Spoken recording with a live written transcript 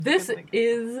This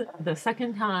is the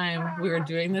second time we are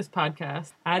doing this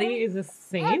podcast. Addie is a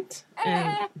saint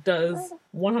and does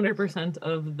 100%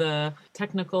 of the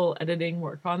technical editing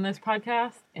work on this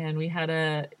podcast. And we had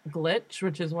a glitch,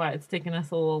 which is why it's taken us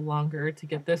a little longer to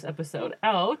get this episode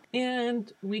out.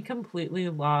 And we completely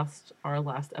lost our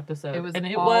last episode. It was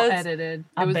and all edited.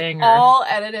 It was banger. All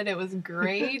edited. It was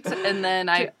great. And then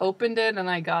I opened it and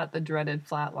I got the dreaded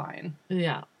flat line.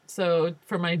 Yeah. So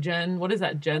for my Gen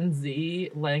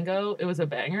Z lingo, it was a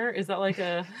banger. Is that like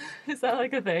a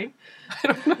thing? I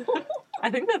don't know. I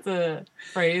think that's a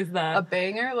phrase that a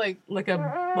banger, like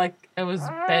it was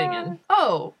banging.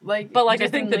 Oh, like but like I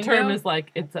think the term is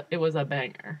like it was a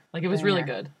banger. Like it was really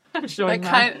good. I'm showing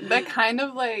that kind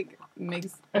of like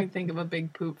makes me think of a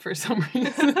big poop for some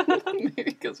reason. Maybe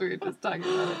because we were just talking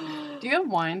about it. Do you have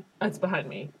wine? It's behind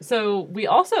me. So we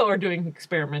also are doing an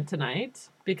experiment tonight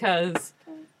because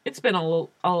it's been a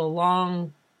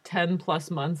long 10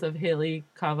 plus months of Haley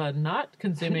Kava not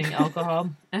consuming alcohol.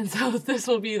 And so this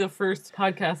will be the first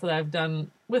podcast that I've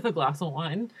done with a glass of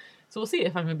wine. So we'll see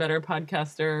if I'm a better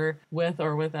podcaster with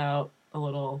or without a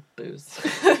little booze.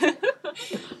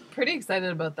 Pretty excited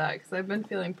about that because I've been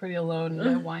feeling pretty alone in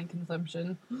my wine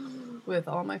consumption with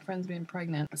all my friends being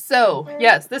pregnant. So,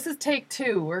 yes, this is take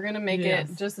 2. We're going to make it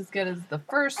just as good as the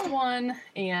first one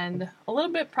and a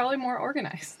little bit probably more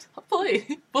organized.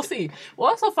 Hopefully. We'll see. We'll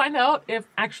also find out if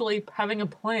actually having a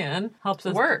plan helps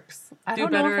us works. I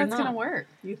don't know if that's going to work.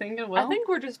 You think it will? I think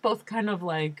we're just both kind of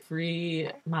like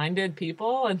free-minded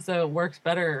people, and so it works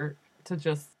better to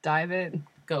just dive in.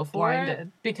 Go for it.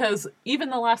 Because even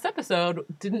the last episode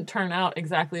didn't turn out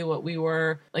exactly what we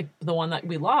were, like the one that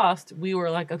we lost. We were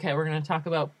like, okay, we're going to talk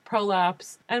about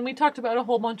prolapse. And we talked about a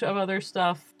whole bunch of other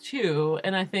stuff too.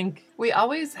 And I think we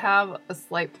always have a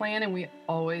slight plan and we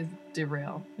always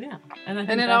derail. Yeah. And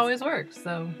it always works.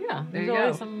 So yeah,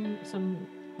 there's always some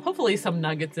hopefully some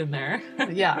nuggets in there.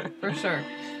 Yeah, for sure.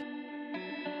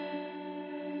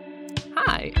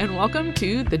 Hi, and welcome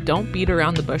to the Don't Beat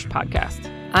Around the Bush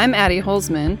podcast. I'm Addie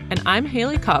Holzman. And I'm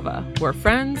Haley Kava. We're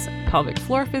friends, pelvic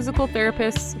floor physical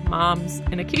therapists, moms,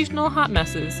 and occasional hot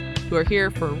messes who are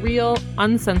here for real,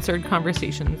 uncensored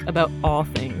conversations about all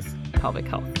things pelvic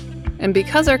health. And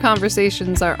because our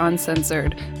conversations are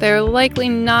uncensored, they're likely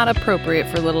not appropriate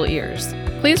for little ears.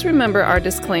 Please remember our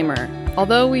disclaimer.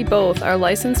 Although we both are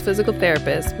licensed physical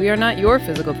therapists, we are not your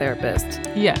physical therapist.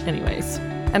 Yeah, anyways.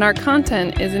 And our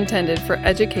content is intended for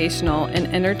educational and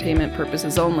entertainment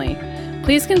purposes only.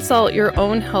 Please consult your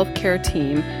own healthcare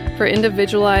team for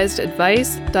individualized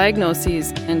advice,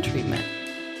 diagnoses, and treatment.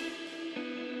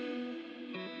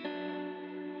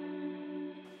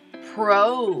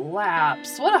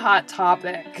 Prolapse. What a hot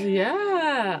topic.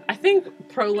 Yeah. I think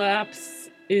prolapse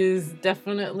is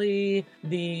definitely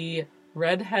the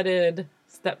redheaded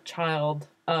stepchild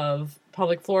of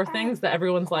pelvic floor things that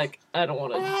everyone's like, I don't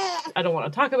want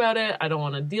to talk about it. I don't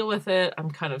want to deal with it.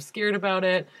 I'm kind of scared about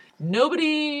it.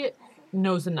 Nobody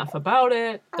knows enough about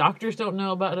it. Doctors don't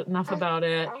know enough about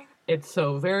it. It's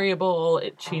so variable.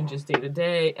 It changes day to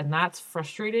day, and that's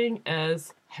frustrating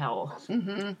as hell.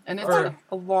 Mm-hmm. And it's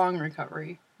a long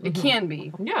recovery. It can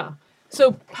be. Yeah.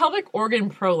 So pelvic organ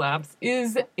prolapse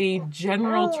is a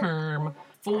general term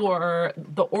for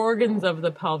the organs of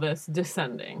the pelvis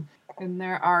descending. And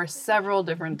there are several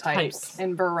different types.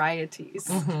 And varieties.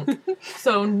 Mm-hmm.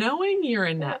 So knowing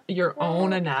your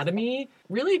own anatomy,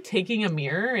 really taking a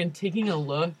mirror and taking a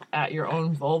look at your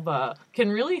own vulva can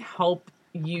really help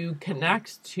you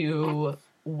connect to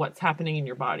what's happening in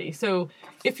your body. So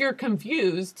if you're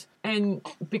confused, and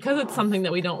because it's something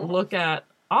that we don't look at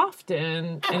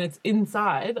often, and it's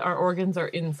inside, our organs are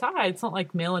inside. It's not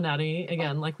like male anatomy,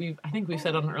 again, like I think we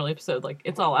said on an early episode, like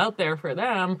it's all out there for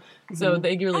them. So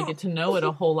they really get to know it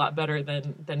a whole lot better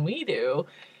than we do.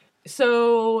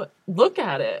 So look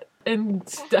at it and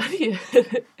study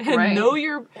it and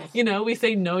know we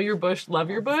say know your bush, love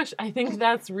your bush. I think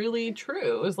that's really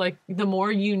true. It's like the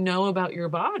more you know about your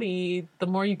body, the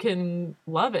more you can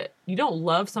love it. You don't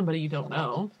love somebody you don't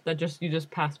know that you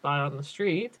just pass by on the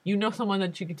street. You know someone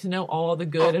that you get to know all the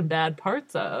good and bad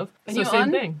parts of. And so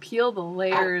you peel the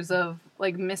layers of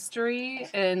like mystery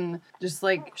and just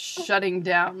like shutting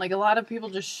down. Like a lot of people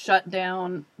just shut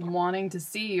down wanting to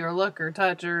see or look or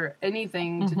touch or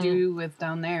anything to do with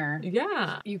down there.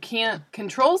 Yeah. You can't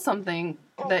control something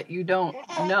that you don't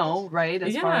know, right?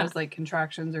 As far as like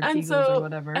contractions or Kegels or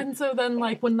whatever. And so then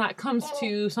like when that comes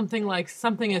to something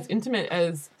as intimate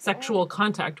as sexual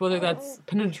contact, whether that's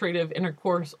penetrative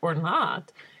intercourse or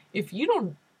not, if you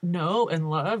don't know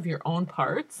and love your own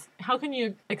parts, how can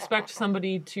you expect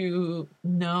somebody to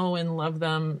know and love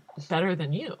them better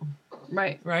than you?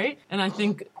 Right? And I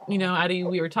think, Addie,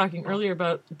 we were talking earlier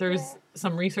about there's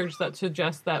some research that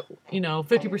suggests that,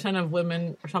 50% of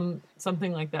women, or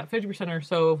something like that, 50% or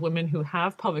so of women who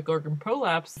have pelvic organ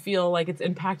prolapse feel like it's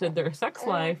impacted their sex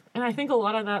life. And I think a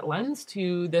lot of that lends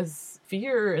to this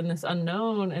fear and this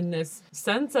unknown and this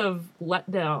sense of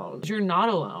letdown. You're not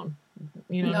alone.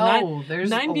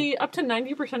 There's up to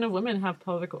 90% of women have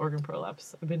pelvic organ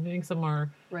prolapse. I've been doing some more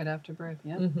right after birth.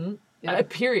 Yeah. Mm-hmm. Yep.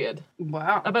 Period.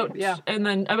 Wow. And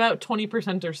then about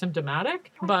 20% are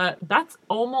symptomatic, but that's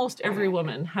almost every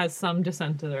woman has some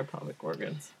descent to their pelvic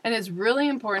organs. And it's really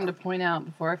important to point out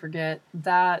before I forget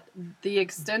that the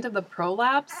extent of the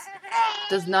prolapse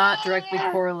does not directly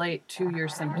correlate to your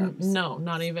symptoms. No,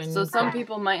 not even. So some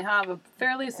people might have a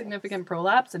fairly significant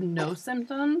prolapse and no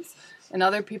symptoms, and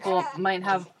other people might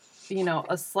have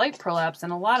a slight prolapse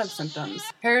and a lot of symptoms.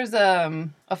 Here's a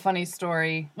funny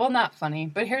story. Well, not funny,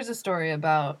 but here's a story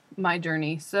about my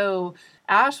journey. So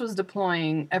Ash was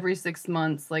deploying every 6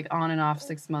 months, like on and off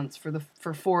 6 months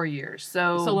for 4 years.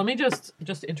 So let me just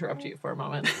interrupt you for a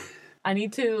moment. I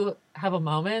need to have a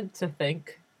moment to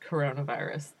thank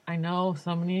coronavirus. I know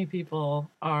so many people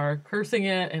are cursing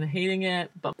it and hating it,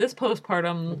 but this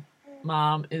postpartum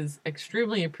mom is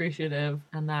extremely appreciative,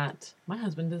 and that my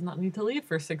husband does not need to leave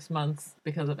for 6 months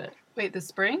because of it. Wait, this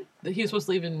spring? He was supposed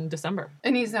to leave in December.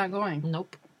 And he's not going?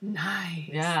 Nope. Nice.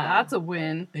 Yeah. That's a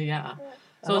win. Yeah.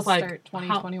 So it's like start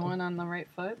 2021 on the right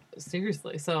foot.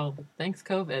 Seriously. So thanks,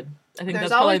 COVID. I think There's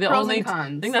that's probably the only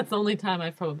cons. I think that's the only time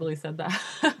I've probably said that.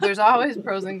 There's always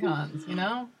pros and cons,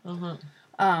 Uh-huh.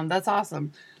 That's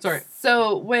awesome. Sorry.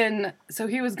 So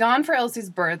he was gone for Elsie's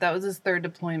birth. That was his third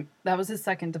deployment. That was his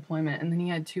second deployment, and then he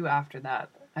had 2 after that,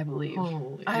 I believe.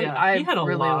 I had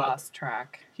really lost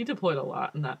track. He deployed a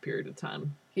lot in that period of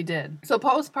time. He did. So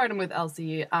postpartum with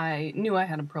Elsie, I knew I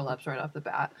had a prolapse right off the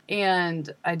bat,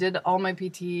 and I did all my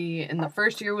PT, and the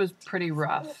first year was pretty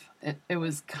rough. It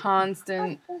was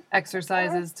constant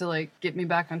exercises to get me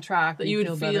back on track. That you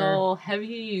would feel heavy.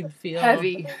 You'd feel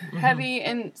heavy,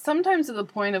 and sometimes to the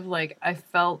point of I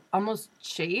felt almost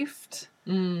chafed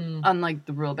on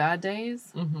the real bad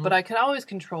days. But I could always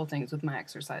control things with my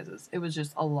exercises. It was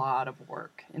just a lot of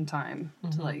work and time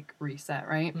to reset,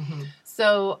 right?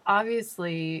 So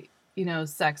obviously,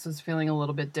 sex was feeling a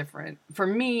little bit different. For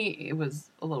me, it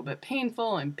was a little bit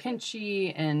painful and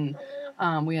pinchy, and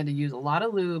we had to use a lot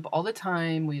of lube all the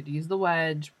time. We had to use the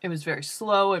wedge. It was very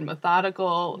slow and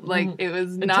methodical. It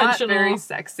was not very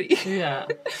sexy. Yeah.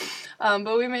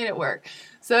 But we made it work.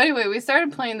 So anyway, we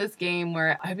started playing this game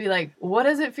where I'd be like, what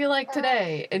does it feel like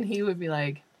today? And he would be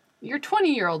like, your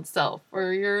 20-year-old self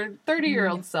or your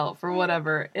 30-year-old self or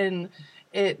whatever. And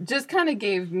it just kind of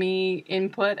gave me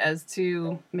input as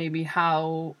to maybe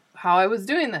how I was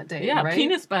doing that day. Yeah, right?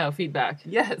 Penis biofeedback.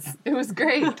 Yes, it was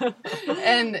great.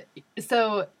 And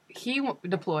so he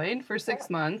deployed for 6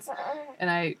 months, and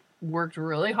I worked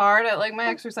really hard at my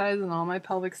exercise and all my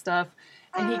pelvic stuff.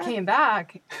 And he came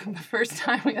back the first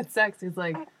time we had sex. He's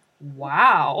like,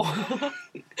 wow,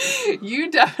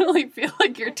 you definitely feel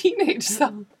like your teenage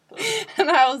self. And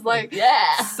I was like,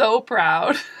 yeah, so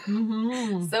proud.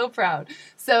 So proud.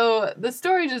 So the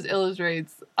story just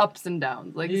illustrates ups and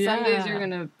downs. Some days you're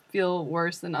going to feel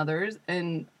worse than others.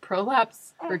 And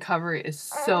prolapse recovery is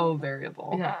so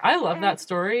variable. Yeah, I love that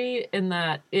story in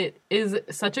that it is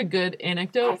such a good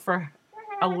anecdote for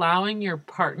allowing your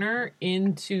partner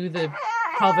into the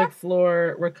pelvic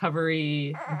floor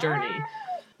recovery journey.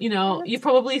 You've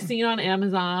probably seen on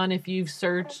Amazon, if you've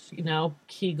searched,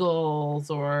 Kegels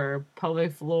or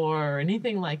pelvic floor or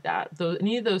anything like that,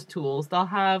 any of those tools, they'll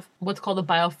have what's called a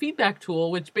biofeedback tool,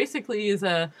 which basically is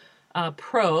a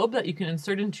probe that you can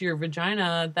insert into your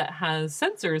vagina that has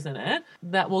sensors in it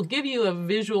that will give you a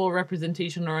visual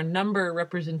representation or a number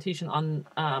representation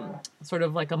on sort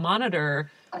of like a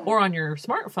monitor or on your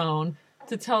smartphone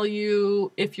to tell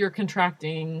you if you're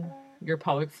contracting your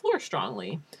pelvic floor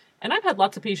strongly. And I've had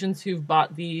lots of patients who've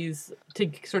bought these to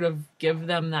sort of give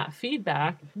them that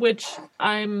feedback, which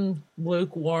I'm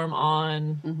lukewarm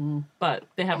on, but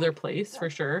they have their place for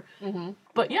sure.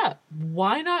 But yeah,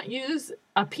 why not use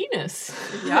a penis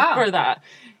for that?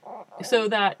 So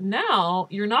that now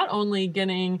you're not only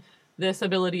getting this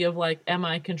ability of am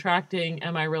I contracting,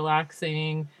 am I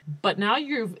relaxing, but now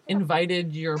you've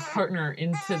invited your partner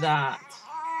into that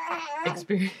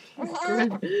experience.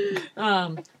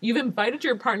 You've invited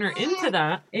your partner into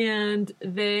that, and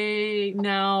they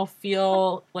now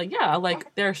feel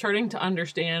like they're starting to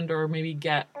understand or maybe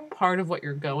get part of what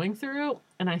you're going through.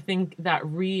 And I think that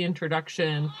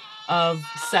reintroduction of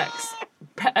sex,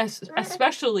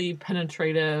 especially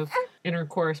penetrative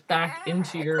intercourse, back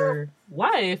into your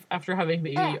life after having a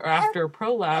baby or after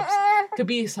prolapse could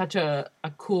be such a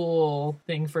cool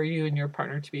thing for you and your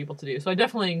partner to be able to do. So I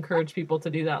definitely encourage people to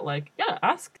do that. Like, yeah,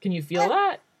 ask, can you feel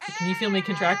that? Can you feel me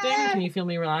contracting? Can you feel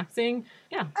me relaxing?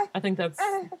 Yeah, I think that's...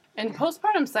 And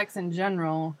postpartum sex in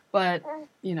general, but,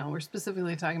 you know, we're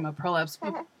specifically talking about prolapse.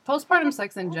 But postpartum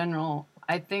sex in general,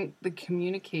 I think the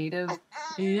communicative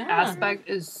aspect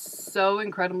is so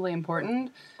incredibly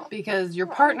important because your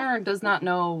partner does not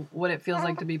know what it feels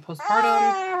like to be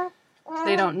postpartum.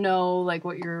 They don't know, like,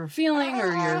 what you're feeling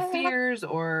or your fears,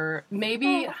 or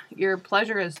maybe your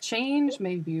pleasure has changed.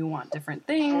 Maybe you want different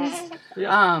things.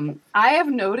 Yeah. I have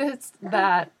noticed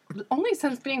that only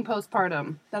since being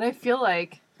postpartum that I feel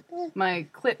like my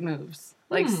clit moves.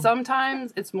 Like,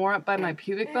 sometimes it's more up by my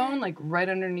pubic bone, like right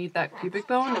underneath that pubic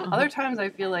bone. And other times I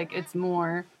feel like it's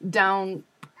more down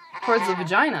towards the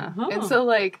vagina. And so,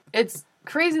 like, it's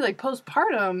crazy. Like,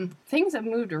 postpartum, things have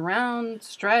moved around,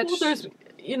 stretched. Well, there's...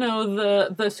 You know,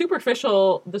 the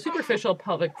superficial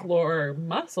pelvic floor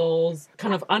muscles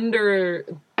kind of under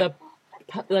the,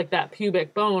 like, that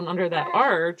pubic bone, under that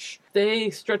arch,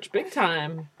 they stretch big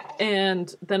time.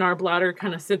 And then our bladder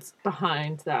kind of sits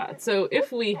behind that. So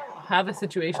if we have a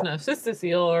situation of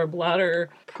cystocele or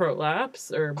bladder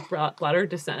prolapse or bladder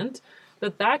descent,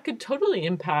 that could totally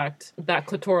impact that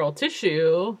clitoral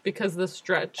tissue because the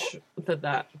stretch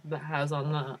that has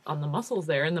on the muscles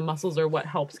there, and the muscles are what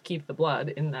helps keep the blood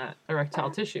in that erectile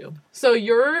tissue. So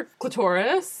your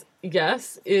clitoris,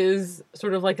 yes, is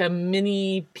sort of like a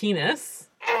mini penis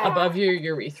above your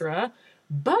urethra,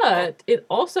 but it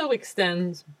also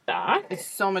extends back. It's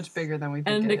so much bigger than we think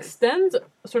and it extends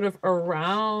sort of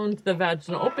around the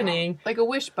vaginal opening. Like a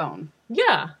wishbone.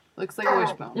 Yeah. Looks like a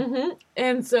wishbone. Mm-hmm.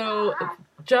 And so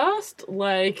just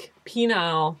like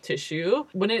penile tissue,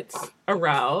 when it's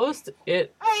aroused,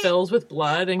 it fills with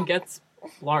blood and gets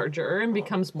larger and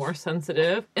becomes more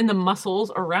sensitive. And the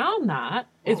muscles around that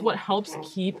is what helps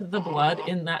keep the blood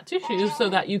in that tissue so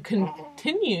that you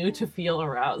continue to feel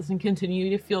aroused and continue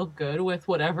to feel good with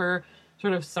whatever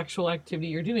sort of sexual activity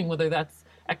you're doing, whether that's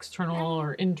external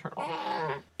or internal.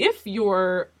 If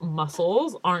your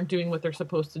muscles aren't doing what they're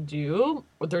supposed to do,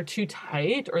 or they're too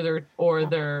tight, or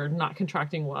they're not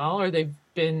contracting well, or they've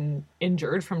been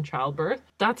injured from childbirth,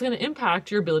 that's going to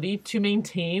impact your ability to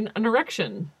maintain an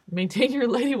erection, maintain your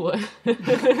ladywood.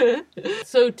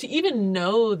 So to even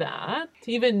know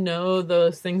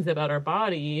those things about our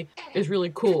body is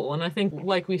really cool. And I think,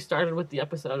 like we started with the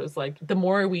episode, is like the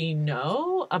more we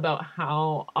know about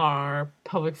how our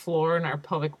pelvic floor and our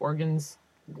pelvic organs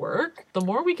work, the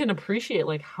more we can appreciate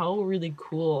like how really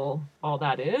cool all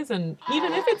that is. And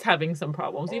even if it's having some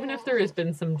problems, even if there has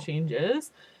been some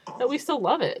changes, that we still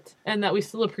love it and that we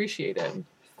still appreciate it.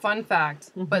 Fun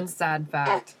fact, but sad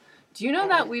fact. Do you know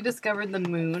that we discovered the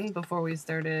moon before we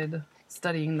started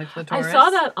studying the clitoris? I saw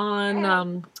that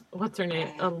on, what's her name?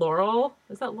 Laurel?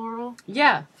 Is that Laurel?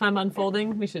 Yeah. Femme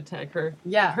Unfolding. We should tag her.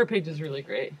 Yeah. Her page is really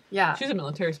great. Yeah. She's a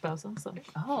military spouse also.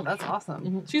 Oh, that's awesome.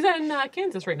 Mm-hmm. She's in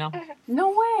Kansas right now. No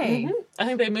way. Mm-hmm. I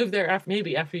think they moved there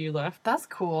after you left. That's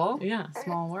cool. Yeah.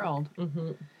 Small world.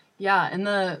 Mm-hmm. Yeah,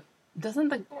 and doesn't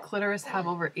the clitoris have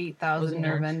over 8,000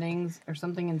 nerve endings or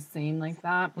something insane like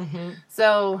that? Mm-hmm.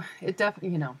 So it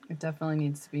definitely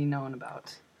needs to be known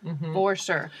about. Mm-hmm. For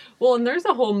sure. Well, and there's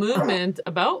a whole movement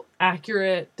about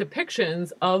accurate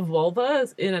depictions of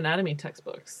vulvas in anatomy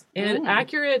textbooks and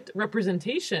accurate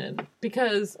representation,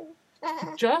 because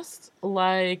just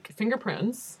like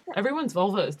fingerprints, everyone's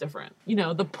vulva is different. You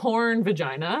know, the porn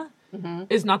vagina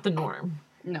is not the norm.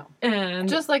 No. And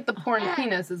just like the porn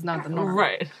penis is not the norm.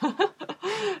 Right.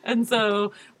 And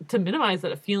so to minimize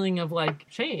that feeling of like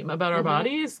shame about our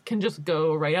bodies can just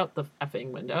go right out the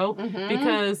effing window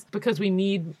because we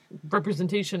need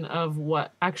representation of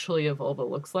what actually a vulva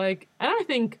looks like. And I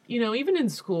think, you know, even in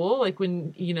school, like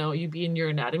when, you know, you'd be in your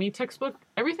anatomy textbook,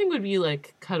 everything would be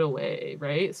like cut away,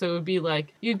 right? So it would be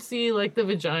like, you'd see like the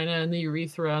vagina and the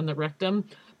urethra and the rectum,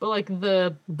 but like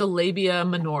the labia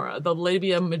minora, the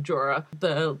labia majora,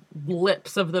 the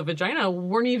lips of the vagina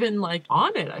weren't even like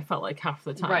on it, I felt like half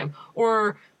the time. Right.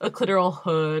 Or a clitoral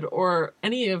hood or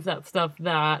any of that stuff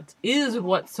that is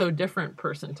what's so different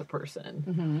person to person.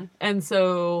 Mm-hmm. And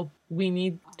so we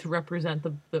need to represent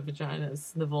the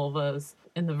vaginas, the vulvas,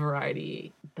 and the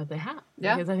variety that they have.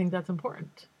 Yeah. Because I think that's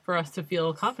important for us to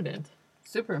feel confident.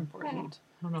 Super important.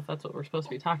 I don't know if that's what we're supposed to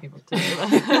be talking about today.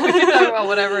 We can talk about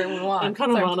whatever we want. I'm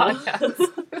kind of on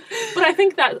But I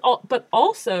think that, but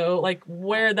also, like,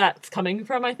 where that's coming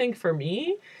from, I think, for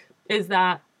me, is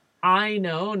that I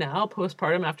know now,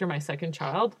 postpartum after my second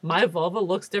child, my vulva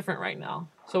looks different right now.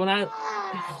 So when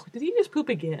did he just poop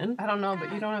again? I don't know,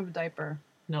 but you don't have a diaper.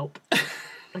 Nope.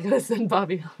 I gotta send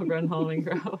Bobby a run home and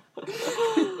grow.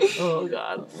 Oh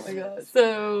God. Oh my gosh.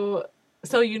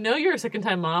 So you know you're a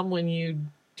second-time mom when you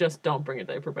just don't bring a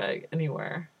diaper bag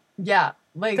anywhere. Yeah,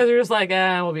 like Because you're just like,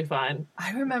 we'll be fine.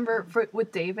 I remember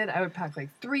with David, I would pack like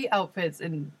 3 outfits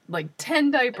and like 10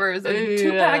 diapers and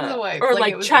 2 bags of wipes. Or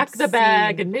like check obscene. the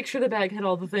bag and make sure the bag had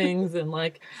all the things. And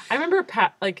like, I remember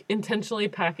intentionally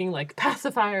packing like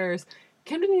pacifiers.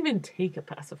 Kim didn't even take a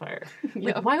pacifier.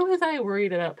 Like, Yep. why was I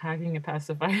worried about packing a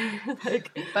pacifier?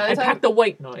 Like, By the I'd time- pack the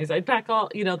white noise. I'd pack all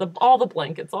the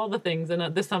blankets, all the things.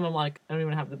 And this time I'm like, I don't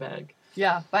even have the bag.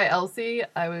 Yeah, by Elsie,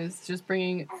 I was just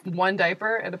bringing 1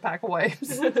 diaper and a pack of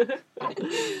wipes.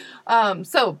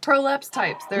 So prolapse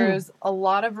types. There's a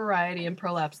lot of variety in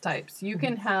prolapse types. You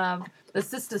can have the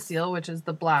cystocele, which is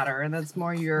the bladder, and that's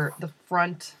more the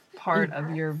front part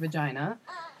of your vagina.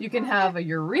 You can have a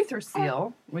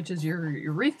urethrocoele, which is your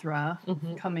urethra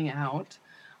coming out.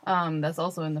 That's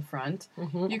also in the front.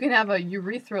 You can have a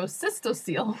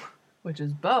urethrocystocoele, which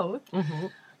is both.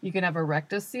 You can have a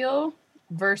rectocoele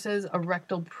versus a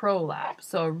rectal prolapse.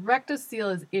 So a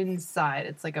rectocoele is inside.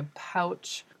 It's like a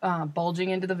pouch bulging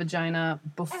into the vagina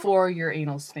before your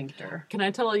anal sphincter. Can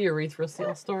I tell a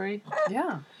urethrocoele story?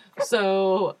 Yeah.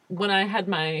 So when I had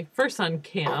my first son,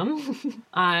 Cam,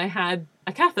 I had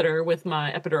a catheter with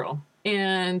my epidural.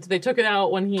 And they took it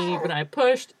out when I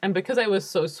pushed, and because I was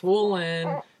so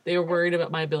swollen, they were worried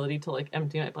about my ability to like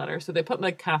empty my bladder. So they put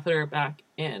my catheter back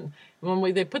in. And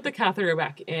when they put the catheter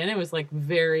back in, it was like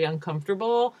very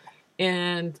uncomfortable.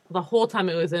 And the whole time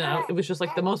it was in, it was just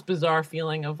like the most bizarre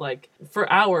feeling of like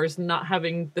for hours not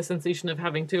having the sensation of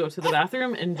having to go to the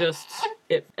bathroom and just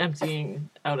it emptying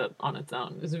out on its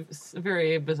own. It was a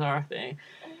very bizarre thing.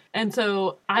 And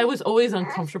so I was always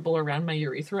uncomfortable around my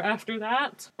urethra after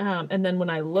that. And then when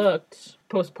I looked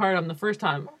postpartum the first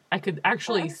time, I could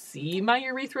actually see my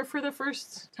urethra for the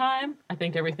first time. I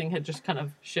think everything had just kind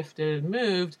of shifted and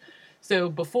moved. So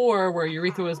before, where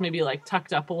urethra was maybe like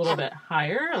tucked up a little bit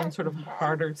higher and sort of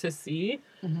harder to see,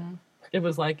 it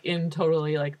was like in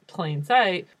totally like plain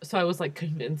sight. So I was like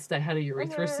convinced I had a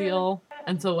urethrocoele.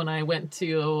 And so when I went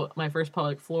to my first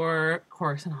pelvic floor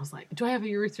course and I was like, do I have a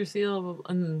urethrocoele?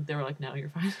 And they were like, no, you're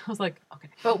fine. I was like, okay.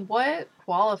 But what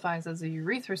qualifies as a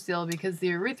urethrocoele? Because the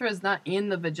urethra is not in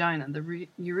the vagina. The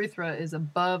urethra is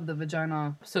above the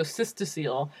vagina. So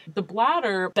cystocele, the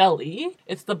bladder belly,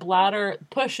 it's the bladder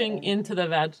pushing into the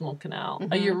vaginal canal.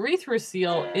 A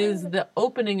urethrocoele is the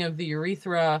opening of the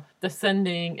urethra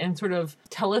descending and sort of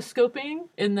telescoping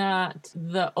in that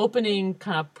the opening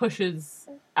kind of pushes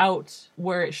out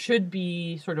where it should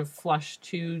be sort of flush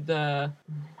to the,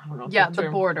 I don't know. The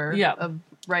border. Yeah.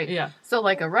 Right. Yeah. So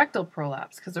like a rectal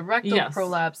prolapse, because a rectal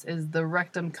prolapse is the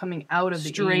rectum coming out of the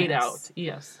straight anus. out.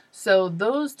 Yes. So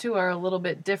those two are a little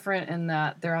bit different in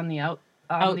that they're on the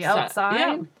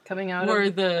outside, coming out where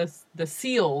of the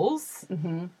seals,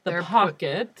 the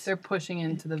pocket, they're pushing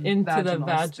into the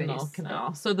vaginal space.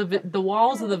 canal. So the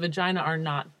walls of the vagina are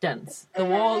not dense. The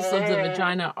walls of the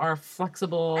vagina are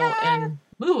flexible and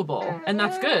movable, and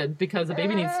that's good because a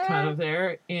baby needs to come out of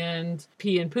there, and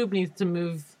pee and poop needs to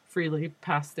move freely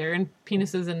past there, and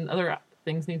penises and other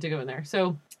things need to go in there.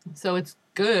 So it's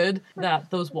good that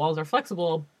those walls are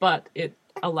flexible, but it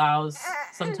allows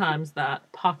sometimes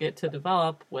that pocket to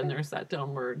develop when there's that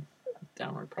downward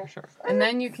pressure. And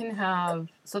then you can have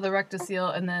the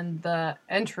rectocoele and then the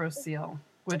enterocoele,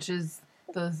 which is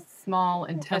the small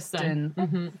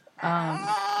intestine.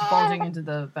 Bulging into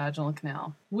the vaginal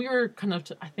canal. We were kind of,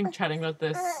 I think, chatting about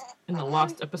this in the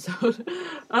last episode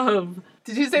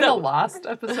Did you say the last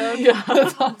episode? Yeah.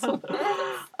 That's awesome.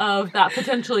 Of that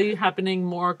potentially happening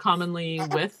more commonly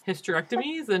with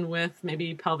hysterectomies and with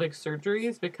maybe pelvic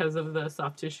surgeries because of the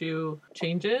soft tissue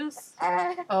changes.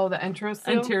 Oh, the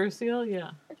enterocoele? Enterocoele,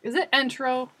 yeah. Is it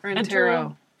entero or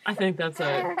entero? I think that's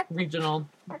a regional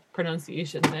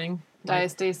pronunciation thing.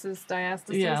 Diastasis?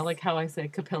 Yeah, like how I say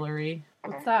capillary.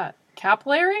 What's that?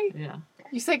 Capillary? Yeah.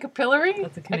 You say capillary?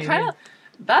 That's a Canadian.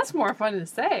 That's more fun to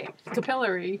say.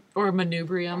 Capillary. Or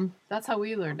manubrium. That's how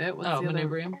we learned it.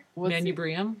 Manubrium.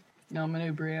 Manubrium. No,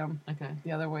 manubrium. Okay.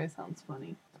 The other way sounds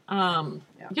funny.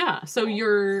 Yeah. So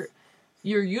your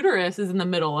uterus is in the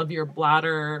middle of your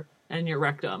bladder and your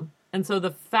rectum. And so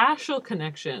the fascial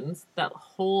connections that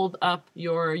hold up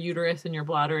your uterus and your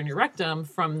bladder and your rectum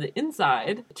from the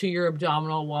inside to your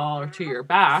abdominal wall or to your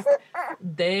back,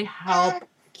 they help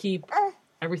keep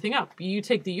everything up. You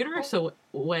take the uterus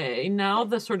away, now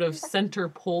the sort of center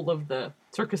pole of the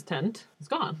circus tent is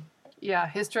gone. Yeah,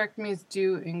 hysterectomies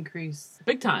do increase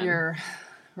big time your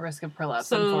risk of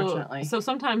prolapse, unfortunately. So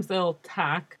sometimes they'll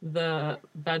tack the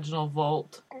vaginal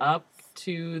vault up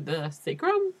to the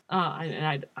sacrum.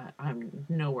 I'm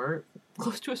nowhere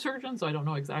close to a surgeon, so I don't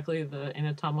know exactly the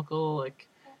anatomical like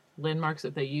landmarks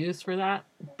that they use for that,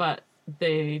 but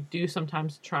they do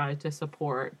sometimes try to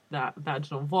support that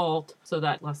vaginal vault so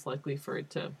that less likely for it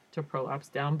to prolapse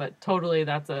down. But totally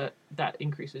that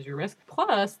increases your risk.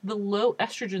 Plus the low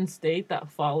estrogen state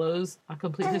that follows a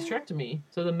complete hysterectomy.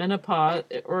 So the menopause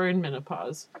or in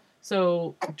menopause.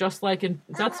 So just like and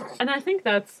I think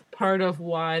that's part of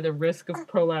why the risk of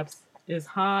prolapse is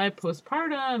high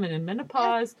postpartum and in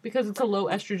menopause, because it's a low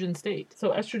estrogen state.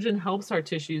 So estrogen helps our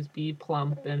tissues be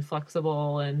plump and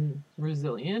flexible and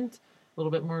resilient, a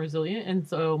little bit more resilient. And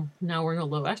so now we're in a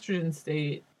low estrogen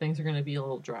state, things are going to be a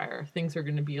little drier. Things are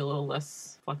going to be a little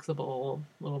less flexible,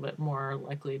 a little bit more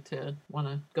likely to want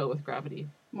to go with gravity.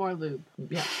 More lube.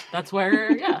 Yeah, that's why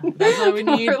we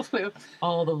need lube.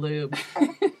 All the lube.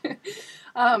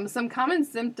 Some common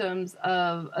symptoms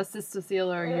of a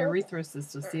cystocele or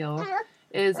erythrocystocele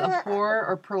is a poor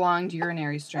or prolonged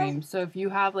urinary stream. So if you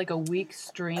have like a weak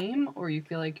stream or you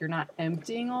feel like you're not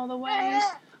emptying all the way,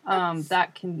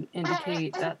 that can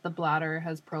indicate that the bladder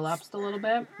has prolapsed a little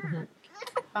bit. Mm-hmm.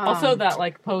 Also that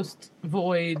like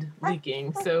post-void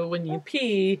leaking. So when you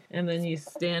pee and then you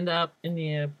stand up and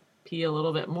you pee a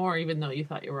little bit more, even though you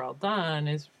thought you were all done,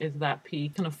 is that pee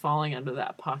kind of falling under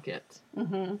that pocket.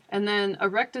 Mm-hmm. And then a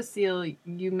rectocele,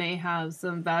 you may have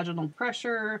some vaginal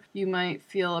pressure. You might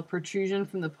feel a protrusion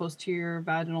from the posterior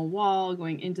vaginal wall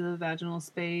going into the vaginal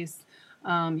space.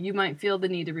 You might feel the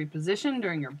need to reposition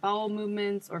during your bowel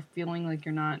movements or feeling like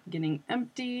you're not getting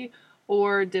empty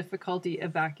or difficulty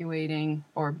evacuating,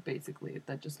 or basically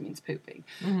that just means pooping.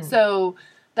 Mm-hmm. So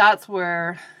that's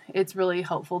where it's really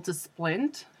helpful to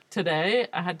splint. Today,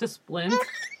 I had to splint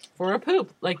for a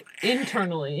poop. Like,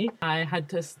 internally, I had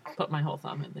to put my whole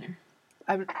thumb in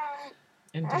there.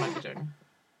 Into my vagina.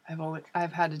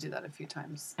 I've had to do that a few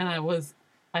times. And I was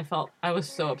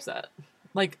so upset.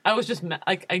 Like, I was just,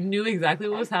 like, I knew exactly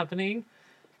what was happening.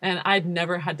 And I'd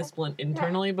never had to splint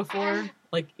internally before.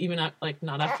 Like, even, like,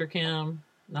 not after cam,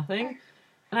 nothing.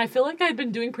 And I feel like I'd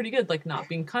been doing pretty good, like not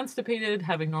being constipated,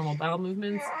 having normal bowel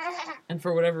movements. And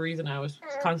for whatever reason, I was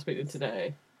constipated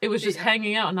today. It was just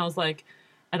hanging out, and I was like,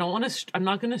 I'm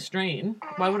not going to strain.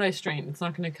 Why would I strain? It's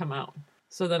not going to come out.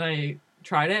 So then I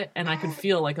tried it, and I could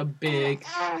feel like a big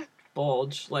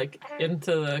bulge, like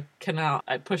into the canal.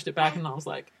 I pushed it back, and I was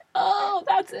like, oh,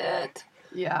 that's it.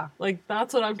 Yeah. Like,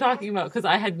 that's what I'm talking about, because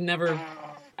I had never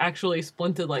actually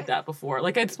splinted like that before.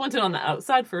 Like, I'd splinted on the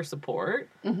outside for support,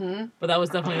 but that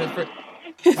was definitely the first.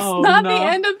 It's not the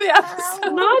end of the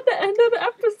episode. Not the end of the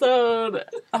episode.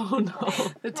 Oh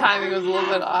no. The timing was a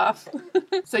little bit off.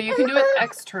 So you can do it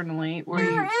externally,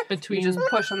 where you just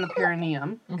push on the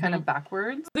perineum, kind of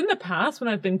backwards. In the past, when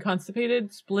I've been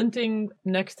constipated, splinting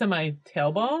next to my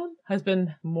tailbone has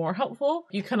been more helpful.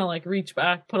 You kind of like reach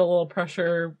back, put a little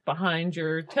pressure behind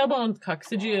your tailbone,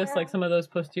 coccygeus, like some of those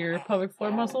posterior pelvic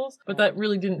floor muscles. But that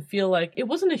really didn't feel like, it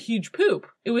wasn't a huge poop.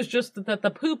 It was just that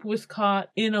the poop was caught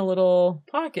in a little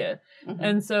pocket.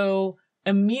 And so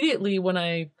immediately when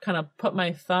I kind of put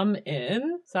my thumb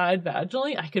inside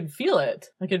vaginally, I could feel it.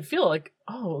 I could feel like,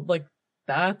 oh, like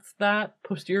that's that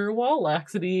posterior wall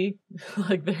laxity.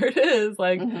 Like there it is.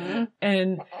 Like,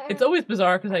 and it's always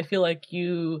bizarre because I feel like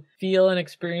you feel and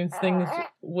experience things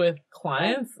with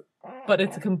clients, but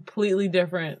it's completely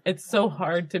different. It's so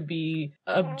hard to be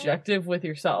objective with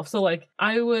yourself. So like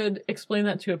I would explain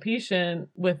that to a patient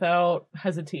without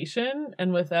hesitation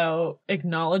and without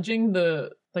acknowledging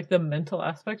the mental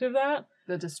aspect of that.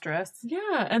 The distress.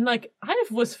 Yeah. And like I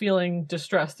was feeling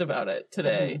distressed about it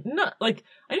today. Not like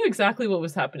I knew exactly what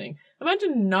was happening.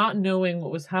 Imagine not knowing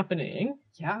what was happening.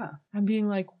 Yeah. And being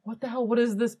like, what the hell? What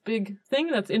is this big thing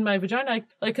that's in my vagina?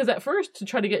 Like, cause at first to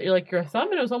try to get your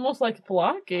thumb, and it was almost like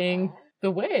blocking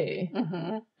the way.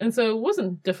 And so it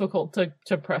wasn't difficult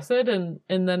to press it. And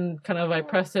then kind of I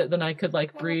pressed it, then I could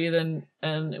like breathe and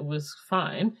it was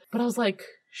fine. But I was like,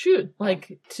 shoot,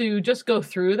 like to just go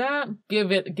through that,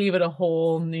 gave it a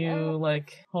whole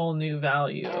new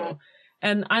value.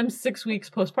 And I'm 6 weeks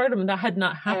postpartum, and that had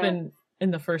not happened in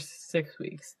the first 6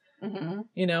 weeks.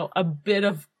 You know, a bit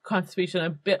of constipation, a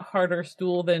bit harder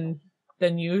stool than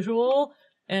usual.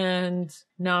 And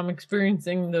now I'm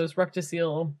experiencing those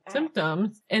rectocele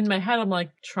symptoms. In my head, I'm like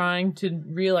trying to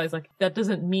realize like that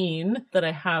doesn't mean that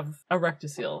I have a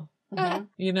rectocele.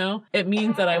 You know, it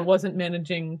means that I wasn't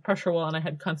managing pressure well and I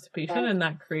had constipation, and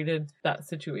that created that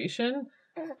situation.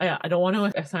 I don't want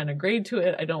to assign a grade to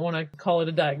it. I don't want to call it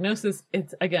a diagnosis.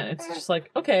 It's just like,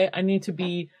 okay, I need to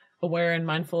be aware and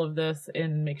mindful of this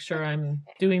and make sure I'm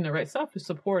doing the right stuff to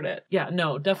support it. Yeah,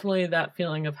 no, definitely that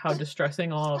feeling of how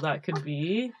distressing all of that could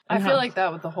be. I feel like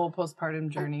that with the whole postpartum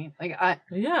journey. Like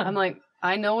I'm like,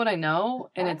 I know what I know,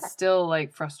 and it's still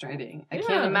like frustrating. I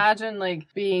can't imagine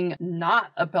like being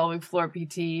not a pelvic floor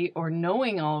PT or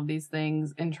knowing all of these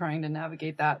things and trying to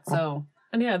navigate that. So.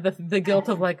 And yeah, the guilt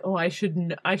of like, oh, I should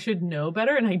know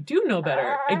better, and I do know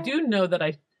better. I do know that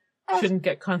I shouldn't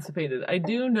get constipated. I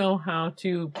do know how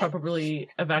to properly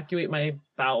evacuate my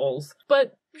bowels,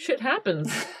 but shit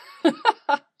happens,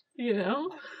 you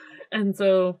know? And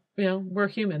so, you know, we're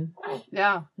human.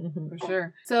 Yeah, for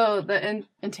sure. So the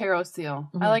enteroseal.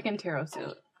 I like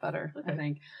enteroseal better, I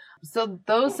think. So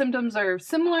those symptoms are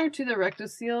similar to the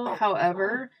rectoseal.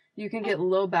 However, you can get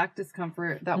low back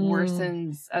discomfort that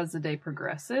worsens as the day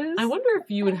progresses. I wonder if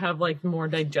you would have like more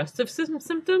digestive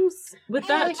symptoms with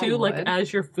that too. Like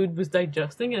as your food was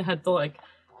digesting, it had to like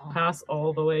pass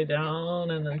all the way down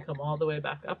and then come all the way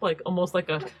back up, like almost like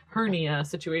a hernia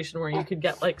situation where you could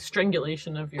get like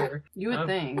strangulation of your. You would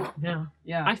think. Yeah.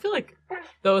 I feel like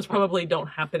those probably don't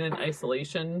happen in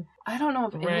isolation. I don't know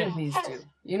if any of these do.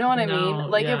 You know what I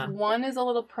mean? Like if one is a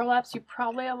little prolapse, you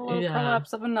probably have a little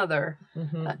prolapse of another.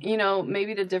 You know,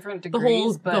 maybe to different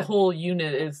degrees. The whole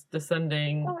unit is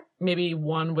descending. Maybe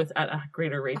one with at a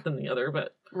greater rate than the other,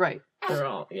 but they're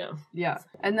all yeah.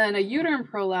 And then a uterine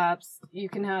prolapse, you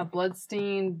can have blood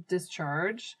stain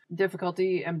discharge,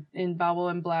 difficulty in bowel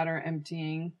and bladder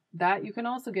emptying. That you can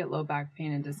also get low back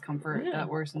pain and discomfort that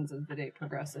worsens as the day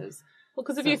progresses. Well,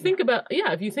 because if you think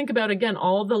about again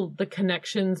all the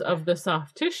connections of the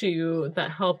soft tissue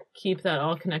that help keep that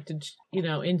all connected, you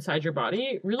know, inside your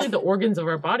body, really the organs of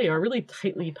our body are really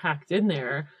tightly packed in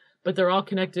there, but they're all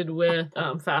connected with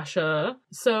fascia.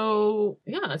 So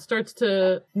yeah, it starts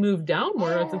to move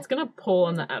downwards. It's going to pull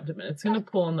on the abdomen. It's going to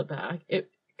pull on the back. It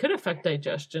could affect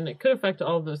digestion. It could affect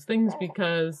all of those things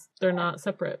because they're not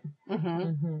separate.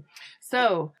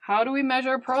 So how do we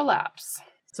measure prolapse?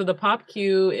 So the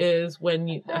POPQ is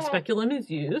when a speculum is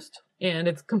used, and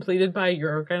it's completed by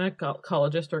your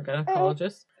gynecologist or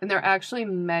gynecologist. And they're actually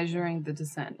measuring the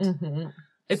descent.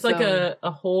 It's like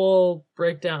a whole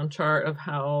breakdown chart of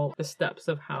how the steps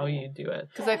of how you do it.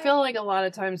 Because I feel like a lot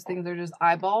of times things are just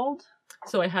eyeballed.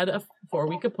 So I had a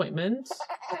 4-week appointment,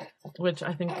 which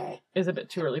I think is a bit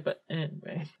too early, but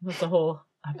anyway, that's a whole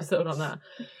episode on that.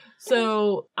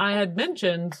 So I had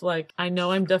mentioned, like, I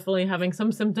know I'm definitely having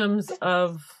some symptoms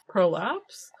of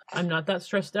prolapse. I'm not that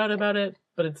stressed out about it,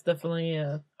 but it's definitely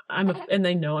and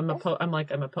they know I'm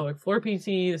a pelvic floor PT.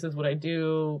 This is what I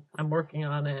do. I'm working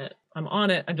on it. I'm on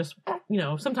it. I just, you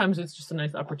know, sometimes it's just a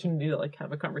nice opportunity to like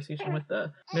have a conversation with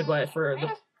the midwife or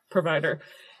the provider.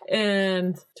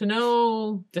 And to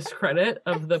no discredit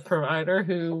of the provider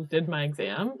who did my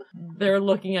exam, they're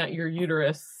looking at your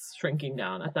uterus shrinking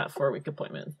down at that 4-week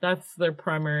appointment. That's their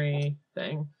primary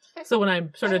thing. So when I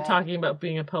started talking about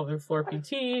being a pelvic floor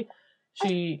PT,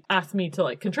 she asked me to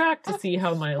like contract to see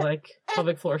how my like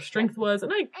pelvic floor strength was,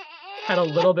 and I had a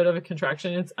little bit of a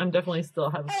contraction. I'm definitely still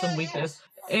have some weakness.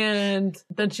 And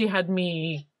then she had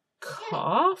me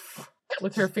cough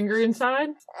with her finger inside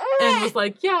and was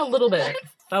like, yeah, a little bit.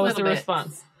 That was the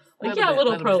response. Like, a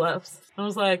little prolapse. I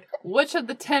was like, which of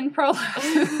the 10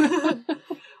 prolapses?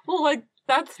 Well, like,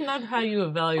 that's not how you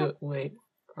evaluate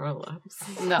prolapse.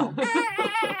 No.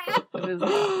 It is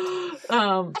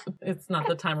not. It's not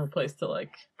the time or place to,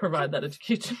 like, provide that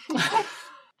education.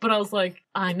 But I was like,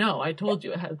 I know, I told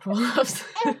you I had prolapse.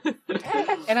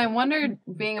 And I wondered,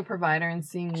 being a provider and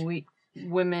seeing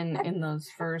women in those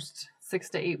first 6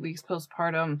 to 8 weeks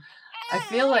postpartum, I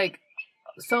feel like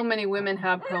so many women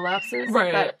have prolapses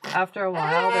that after a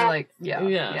while they're like, yeah.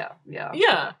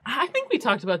 I think we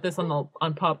talked about this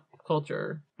on Pop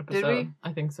Culture episode. Did we?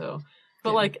 I think so.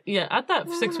 But like, yeah, at that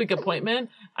 6-week appointment,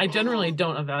 I generally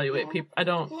don't evaluate people. I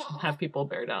don't have people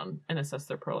bear down and assess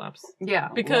their prolapse. Yeah,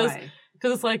 because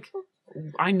it's like,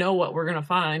 I know what we're gonna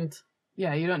find.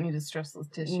 Yeah, you don't need to stress those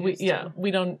tissues.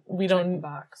 We don't.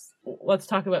 Box. Let's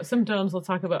talk about symptoms. Let's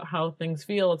talk about how things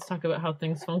feel. Let's talk about how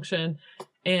things function.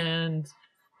 And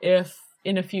if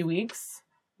in a few weeks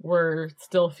we're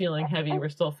still feeling heavy, we're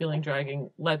still feeling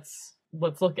dragging, let's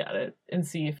look at it and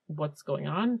see what's going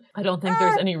on. I don't think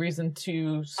there's any reason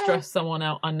to stress someone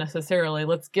out unnecessarily.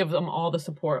 Let's give them all the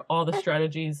support, all the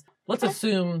strategies. Let's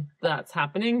assume that's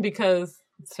happening because,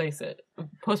 let's face it,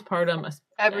 postpartum,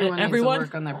 everyone needs to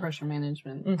work on their pressure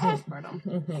management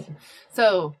postpartum.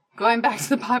 So, going back to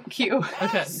the POPQ.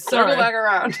 Okay, circle back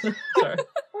around. Sorry.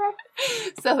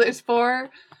 So there's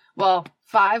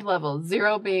 5 levels,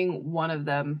 0 being one of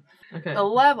them. Okay. The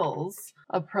levels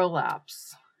of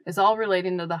prolapse is all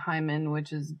relating to the hymen,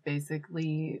 which is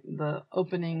basically the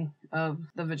opening of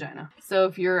the vagina. So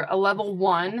if you're a level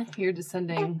 1, you're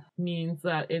descending. Means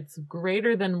that it's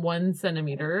greater than 1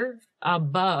 centimeter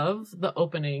above the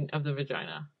opening of the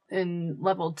vagina. in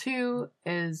level 2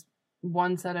 is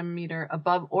 1 centimeter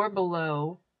above or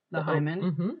below the hymen.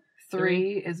 Mm-hmm.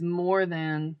 3 is more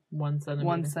than 1 centimeter.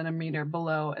 1 centimeter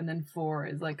below, and then 4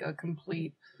 is like a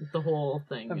complete the whole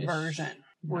thing aversion,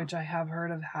 which I have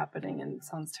heard of happening, and it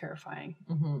sounds terrifying.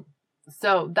 Mm-hmm.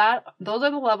 So those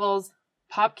are the levels.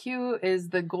 PopQ is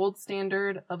the gold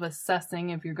standard of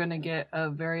assessing if you're going to get a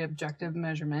very objective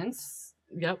measurements.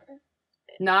 Yep.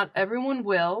 Not everyone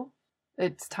will.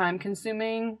 It's time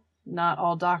consuming. Not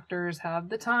all doctors have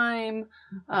the time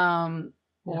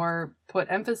or put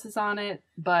emphasis on it,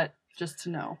 but just to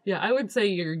know. Yeah, I would say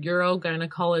your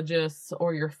urogynecologists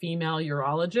or your female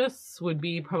urologists would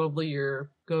be probably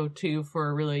your go-to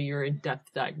for really your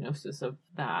in-depth diagnosis of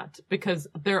that, because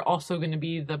they're also going to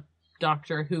be the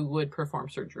doctor who would perform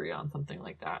surgery on something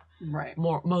like that. Right.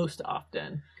 Most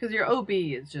often. Because your OB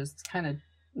is just kind of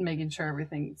making sure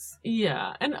everything's...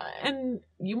 Yeah, and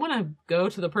you want to go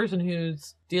to the person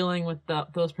who's dealing with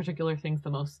those particular things the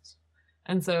most.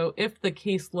 And so if the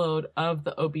caseload of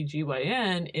the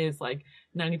OBGYN is like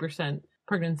 90%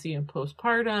 pregnancy and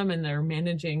postpartum, and they're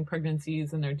managing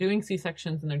pregnancies and they're doing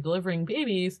C-sections and they're delivering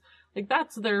babies, like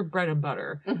that's their bread and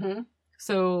butter. Mm-hmm.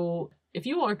 So if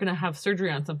you are going to have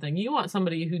surgery on something, you want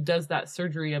somebody who does that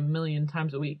surgery 1 million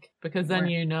times a week, because then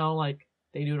you know, like,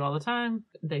 they do it all the time.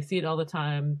 They see it all the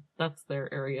time. That's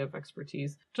their area of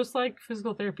expertise. Just like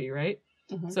physical therapy, right?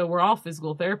 Mm-hmm. So we're all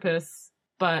physical therapists,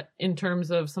 but in terms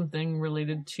of something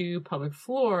related to pelvic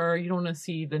floor, you don't want to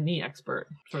see the knee expert.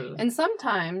 Sort of. And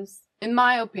sometimes, in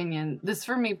my opinion, this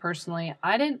for me personally,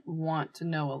 I didn't want to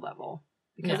know a level.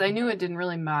 Because I knew it didn't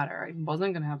really matter. I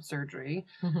wasn't going to have surgery.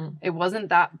 Mm-hmm. It wasn't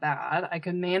that bad. I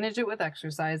could manage it with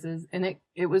exercises, and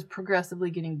it was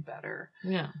progressively getting better.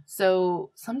 Yeah.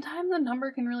 So sometimes a number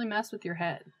can really mess with your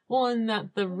head. Well, and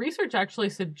that the research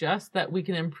actually suggests that we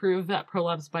can improve that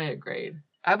prolapse by a grade.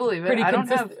 I believe it.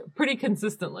 Pretty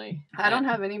consistently. I don't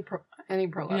have any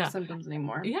prolapse symptoms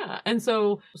anymore. Yeah. And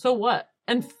so what?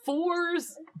 And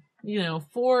fours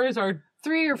are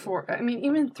 3 or 4. I mean,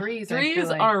 even threes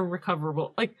are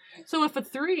recoverable. Like, so if a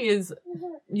 3 is,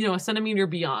 a centimeter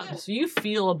beyond, so you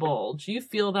feel a bulge, you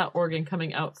feel that organ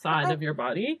coming outside of your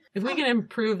body. If we can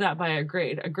improve that by a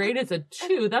grade is a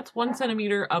 2. That's 1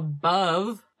 centimeter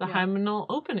above the hymenal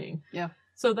opening. Yeah.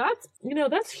 So that's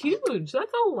huge.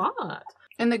 That's a lot.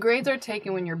 And the grades are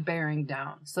taken when you're bearing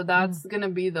down. So that's going to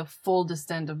be the full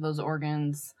descent of those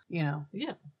organs, Yeah.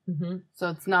 Mm-hmm. So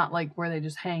it's not like where they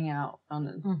just hang out on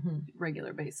a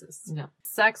regular basis. Yeah.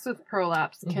 Sex with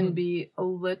prolapse can be a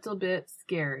little bit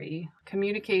scary.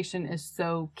 Communication is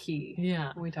so key.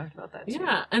 Yeah. We talked about that too.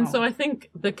 Yeah. And so I think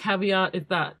the caveat is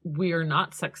that we are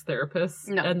not sex therapists.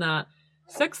 No. And that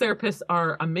sex therapists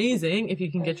are amazing if you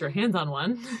can get your hands on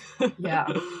one. Yeah.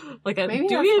 Like, maybe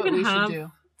do that's we what even we have... should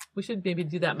do. We should maybe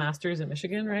do that master's in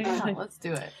Michigan, right? Yeah, let's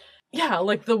do it. Yeah,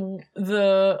 like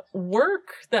the work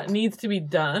that needs to be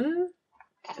done,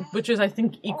 which is, I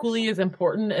think, equally as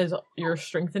important as your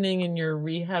strengthening and your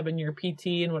rehab and your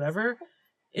PT and whatever,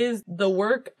 is the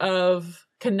work of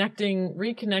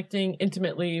reconnecting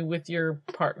intimately with your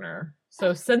partner.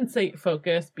 So sensate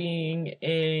focus being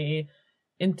a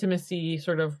intimacy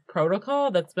sort of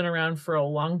protocol that's been around for a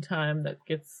long time that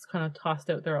gets kind of tossed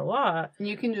out there a lot.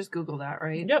 You can just Google that,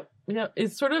 right? Yep.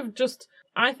 It's sort of just,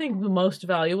 I think, the most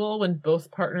valuable when both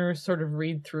partners sort of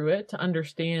read through it to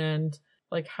understand,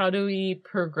 like, how do we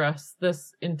progress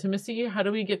this intimacy? How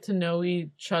do we get to know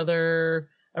each other,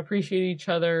 appreciate each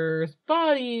other's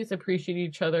bodies, appreciate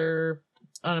each other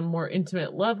on a more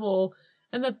intimate level,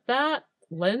 and that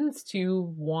lends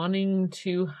to wanting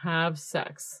to have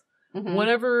sex. Mm-hmm.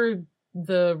 Whatever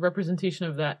the representation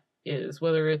of that is,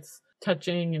 whether it's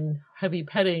touching and heavy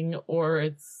petting or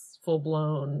it's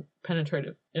full-blown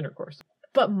penetrative intercourse.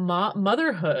 But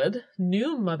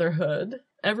new motherhood,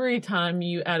 every time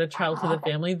you add a child to the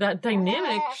family, that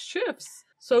dynamic shifts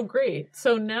so great.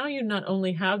 So now you not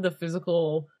only have the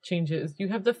physical changes, you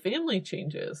have the family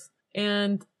changes.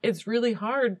 And it's really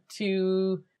hard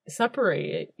to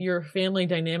separate your family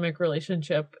dynamic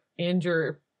relationship and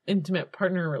your intimate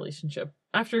partner relationship.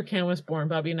 After Cam was born,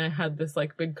 Bobby and I had this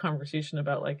like big conversation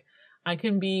about, like, I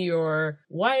can be your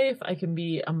wife, I can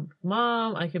be a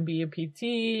mom, I can be a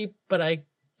PT, but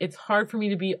it's hard for me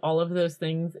to be all of those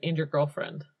things and your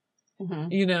girlfriend.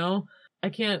 Mm-hmm. I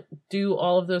can't do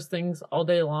all of those things all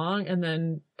day long and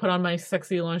then put on my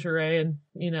sexy lingerie and,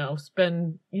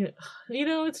 spend,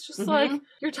 it's just like,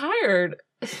 you're tired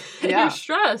and you're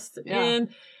stressed. Yeah. And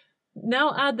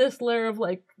now add this layer of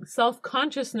like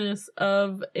self-consciousness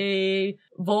of a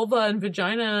vulva and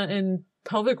vagina and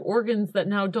pelvic organs that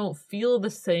now don't feel the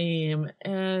same,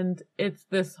 and it's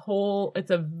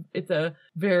a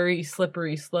very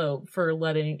slippery slope for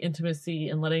letting intimacy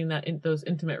and letting those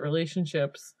intimate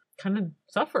relationships kind of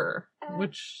suffer,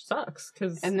 which sucks.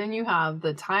 And then you have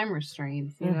the time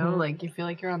restraints, you know, like you feel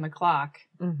like you're on the clock.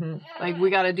 Like,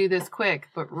 we got to do this quick,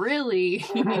 but really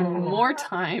you need more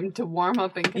time to warm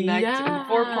up and connect and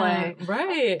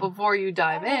foreplay before you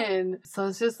dive in. So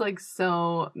it's just like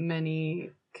so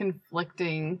many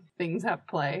conflicting things at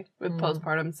play with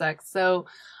postpartum sex. So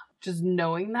just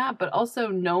knowing that, but also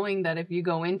knowing that if you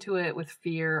go into it with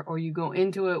fear or you go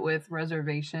into it with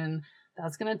reservation,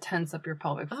 that's going to tense up your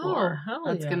pelvic floor.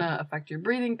 That's going to affect your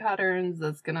breathing patterns.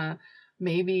 That's going to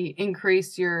maybe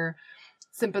increase your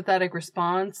sympathetic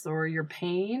response or your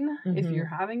pain if you're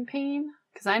having pain.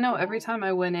 Because I know every time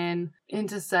I went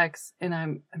into sex and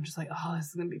I'm just like, oh, this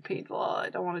is going to be painful. Oh, I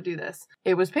don't want to do this.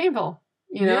 It was painful.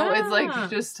 You know, it's like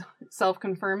just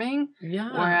self-confirming.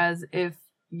 Yeah. Whereas if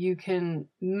you can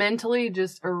mentally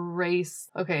just erase,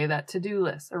 okay, that to-do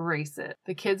list, erase it.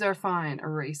 The kids are fine,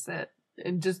 erase it.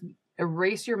 And just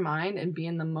erase your mind and be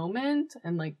in the moment,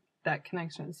 and like that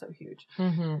connection is so huge.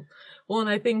 Well, and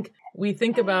I think we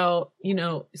think about, you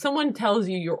know, someone tells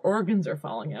you your organs are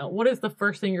falling out. What is the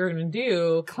first thing you're going to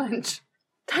do? Clench.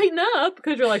 Tighten up,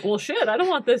 because you're like, well, shit, I don't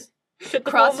want this shit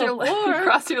to fall on the floor.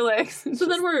 Cross your legs. So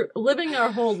then we're living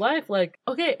our whole life like,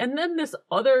 okay, and then this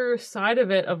other side of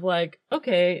it of like,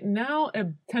 okay, now a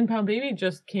 10-pound baby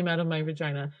just came out of my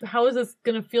vagina. How is this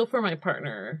going to feel for my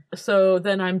partner? So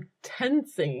then I'm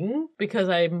tensing because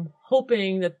I'm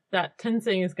hoping that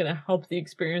tensing is going to help the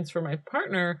experience for my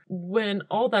partner, when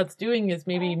all that's doing is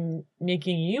maybe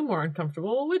making you more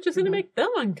uncomfortable, which is going to make them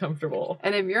uncomfortable.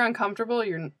 And if you're uncomfortable,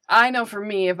 I know for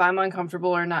me, if I'm uncomfortable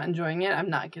or not enjoying it, I'm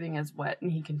not getting as wet,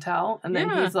 and he can tell. And then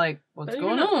he's like, what's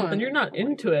going on? Then you're not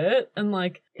into it. And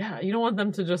like, yeah, you don't want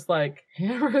them to just like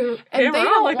hammer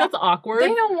on. Like, that's awkward.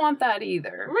 They don't want that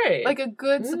either. Right. Like, a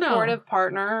good supportive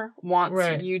partner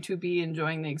wants you to be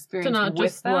enjoying the experience to not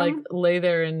just them. Like lay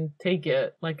there and take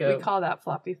it like we call that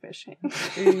floppy fishing.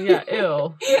 Yeah,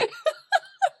 ew.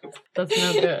 That's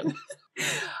no good.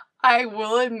 I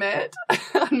will admit,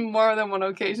 on more than one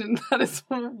occasion, that is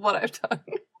what I've done.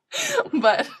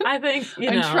 But I think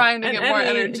I'm trying to get more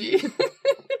energy.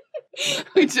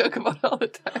 We joke about it all the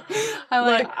time.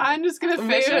 I'm just gonna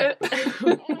fish it.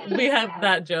 We have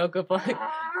that joke of like,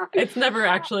 it's never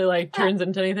actually like turns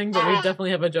into anything, but we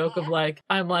definitely have a joke of like,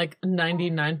 I'm like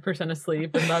 99%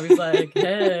 asleep, and Bobby's like,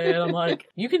 hey, and I'm like,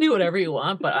 you can do whatever you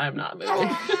want, but I'm not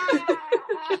moving.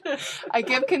 I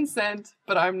give consent,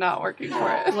 but I'm not working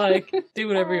for it. Like, do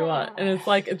whatever you want. And it's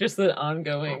like just an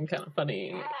ongoing kind of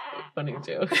funny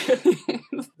joke.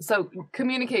 So,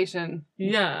 communication.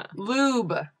 Yeah.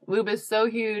 Lube is so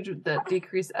huge. That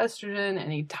decreased estrogen,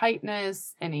 any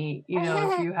tightness, any, you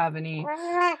know, if you have any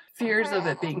fears of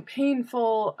it being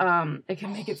painful, it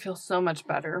can make it feel so much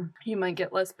better. You might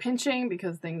get less pinching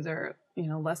because things are, you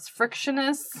know, less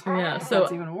frictionless. Yeah, so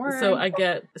that's even a word.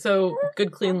 So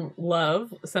Good Clean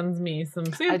Love sends me some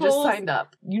samples. I just signed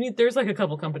up. There's like a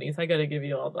couple companies. I gotta give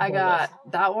you all the. I got list.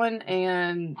 That one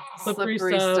and Slippery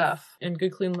Stuff and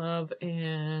Good Clean Love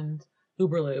and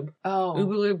Uberlube. Oh,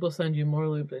 Uberlube will send you more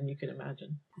lube than you can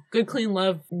imagine. Good Clean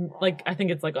Love, like I think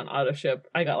it's like on auto ship.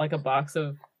 I got like a box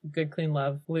of Good Clean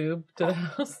Love lube to the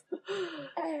house.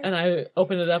 And I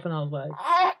opened it up and I was like,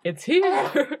 it's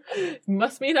here.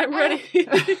 Must mean I'm ready.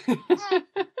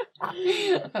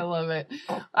 I love it.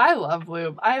 I love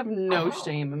lube. I have no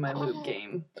shame in my lube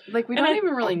game. Like, we don't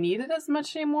even really need it as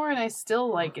much anymore, and I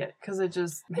still like it because it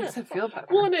just makes it feel better.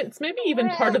 Well, and it's maybe even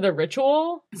part of the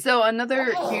ritual. So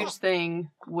another huge thing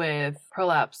with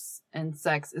prolapse and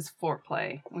sex is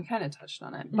foreplay. We kind of touched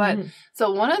on it. But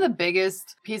so one of the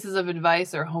biggest pieces of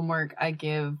advice or homework I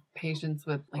give patients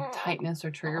with like tightness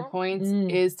or trigger points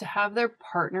is to have their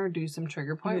partner do some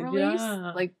trigger point release,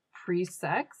 like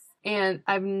pre-sex. And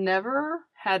I've never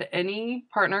had any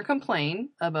partner complain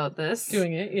about this.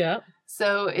 Doing it, yeah.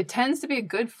 So it tends to be a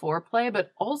good foreplay,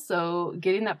 but also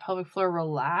getting that pelvic floor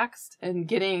relaxed and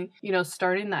getting, you know,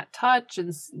 starting that touch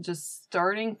and just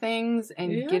starting things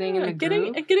and getting in the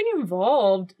groove. Getting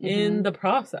involved in the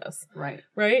process. Right.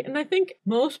 Right. And I think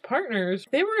most partners,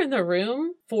 they were in the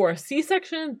room for a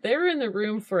C-section. They were in the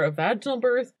room for a vaginal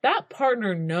birth. That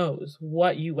partner knows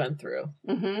what you went through.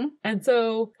 And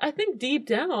so I think deep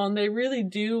down, they really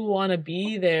do want to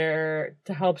be there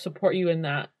to help support you in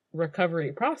that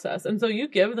recovery process. And so you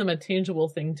give them a tangible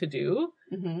thing to do.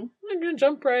 Mm-hmm. They're going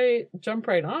to jump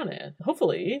right on it.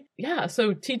 Hopefully. Yeah.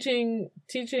 So teaching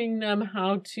them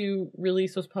how to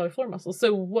release those pelvic floor muscles.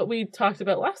 So what we talked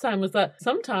about last time was that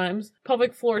sometimes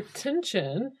pelvic floor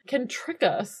tension can trick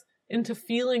us into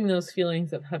feeling those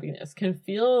feelings of heaviness, can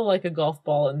feel like a golf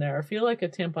ball in there, feel like a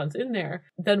tampon's in there.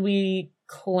 Then we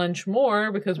clench more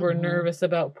because we're nervous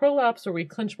about prolapse, or we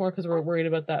clench more because we're worried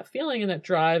about that feeling, and it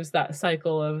drives that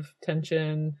cycle of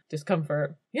tension,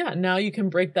 discomfort. Yeah, now you can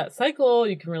break that cycle,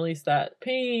 you can release that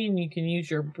pain, you can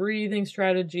use your breathing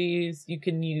strategies, you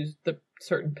can use the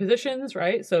certain positions,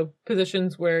 right? So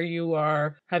positions where you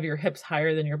have your hips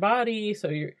higher than your body, so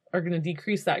you are going to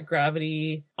decrease that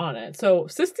gravity on it. So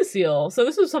Cystocele, so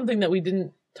this was something that we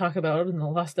didn't talk about in the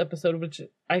last episode, which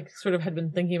I sort of had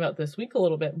been thinking about this week a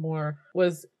little bit more,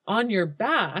 was on your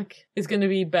back is going to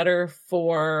be better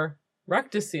for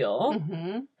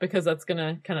Rectocele, because that's going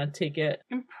to kind of take it.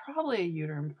 And probably a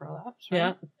uterine prolapse, right?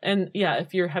 Yeah. And yeah,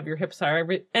 if you have your hips higher,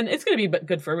 and it's going to be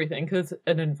good for everything because it's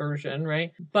an inversion,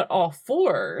 right? But all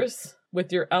fours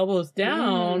with your elbows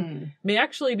down may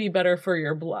actually be better for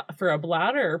a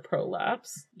bladder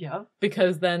prolapse. Yeah.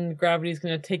 Because then gravity is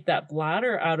going to take that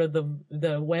bladder out of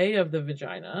the way of the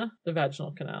vagina, the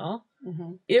vaginal canal.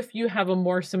 Mm-hmm. If you have a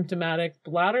more symptomatic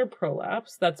bladder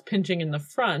prolapse that's pinching in the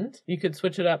front, you could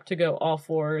switch it up to go all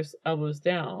fours, elbows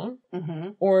down. Mm-hmm.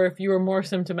 Or if you were more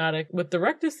symptomatic with the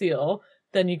Rectocele,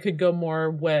 then you could go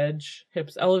more wedge,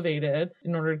 hips elevated,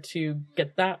 in order to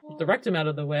get the rectum out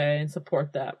of the way and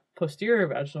support that posterior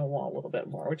vaginal wall a little bit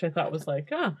more, which I thought was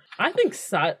like, I think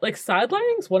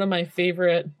sidelining is one of my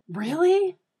favorite.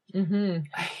 Really? Mm-hmm.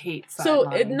 I hate sidelining. So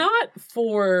not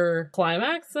for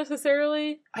climax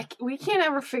necessarily. We can't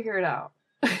ever figure it out.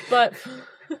 But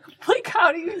like,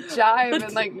 how do you jive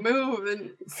and like move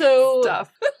and stuff?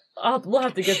 We'll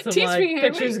have to get some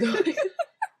pictures going.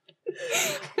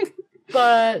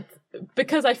 But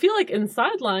because I feel like in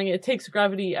sidelining, it takes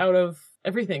gravity out of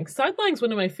everything. Sidelining is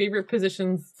one of my favorite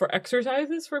positions for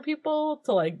exercises for people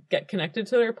to like get connected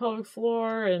to their pelvic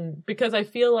floor, and because I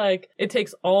feel like it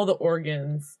takes all the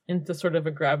organs into sort of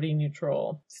a gravity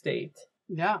neutral state.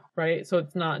 Yeah. Right? So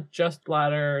it's not just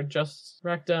bladder, just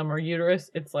rectum or uterus.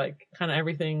 It's like kind of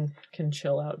everything can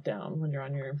chill out down when you're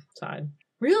on your side.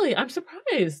 Really? I'm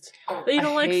surprised that you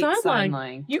don't like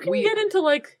sidelining. You can get into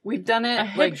like we've done it a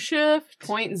hip shift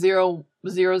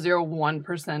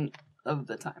 0.0001% of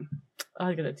the time.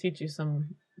 I gotta teach you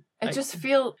some. I just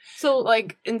feel so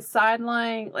like in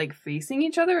sidelining, like facing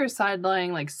each other, or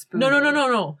sidelining like spooning.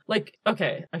 No. Like,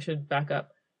 okay, I should back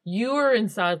up. You are in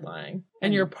sidelining,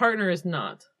 and your partner is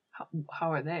not.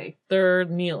 How are they? They're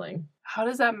kneeling. How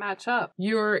does that match up?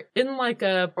 You're in like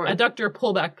a adductor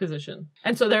pullback position.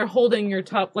 And so they're holding your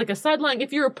top, like a sideline.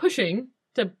 If you were pushing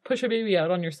to push a baby out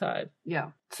on your side. Yeah.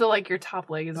 So like your top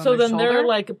leg is on their shoulder? So then they're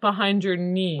like behind your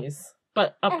knees,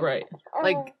 but upright.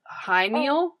 Like high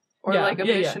kneel? Or like a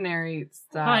missionary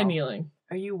style? High kneeling.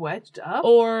 Are you wedged up?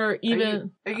 Or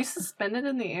even... Are you suspended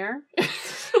in the air?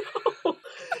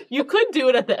 You could do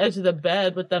it at the edge of the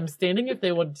bed with them standing if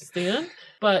they wanted to stand.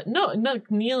 But no,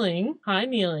 kneeling, high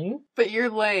kneeling. But you're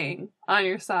laying on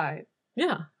your side.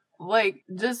 Yeah. Like,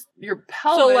 just your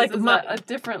pelvis is at a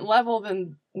different level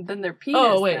than their penis.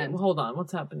 Oh, wait, hold on.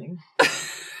 What's happening?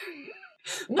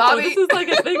 No, this is like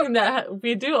a thing that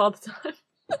we do all the time.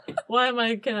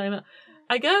 Can I not?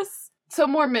 I guess. So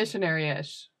more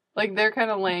missionary-ish. Like, they're kind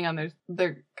of laying on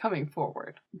they're coming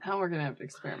forward. Now we're going to have to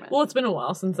experiment. Well, it's been a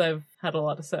while since I've had a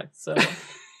lot of sex, so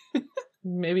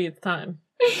maybe it's time.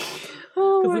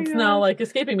 Because it's now, like,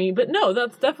 escaping me. But no,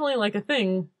 that's definitely, like, a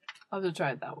thing. I'll have to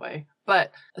try it that way.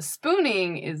 But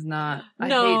spooning is not...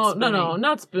 No,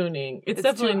 not spooning. It's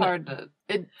definitely too hard to...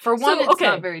 It's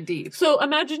not very deep. So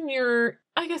imagine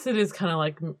I guess it is kind of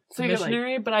like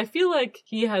missionary, but I feel like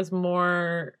he has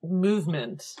more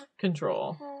movement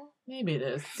control. Maybe it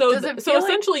is. So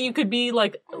essentially you could be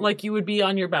like you would be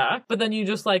on your back, but then you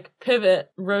just like pivot,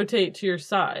 rotate to your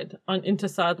side into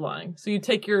sidelining. So you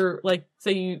take your, like,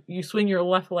 say you swing your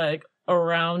left leg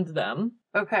around them.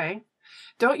 Okay.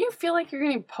 Don't you feel like you're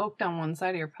getting poked on one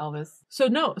side of your pelvis? So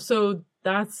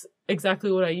that's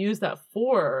exactly what I use that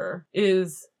for,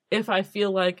 is if I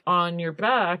feel like on your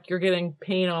back, you're getting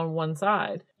pain on one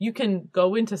side, you can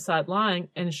go into side lying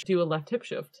and do a left hip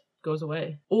shift. Goes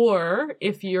away. Or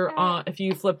if you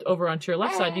flipped over onto your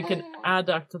left side, you can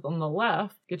adduct on the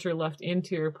left, get your left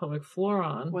anterior pelvic floor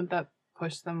on. Wouldn't that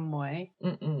push them away?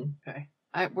 Mm-mm. Okay.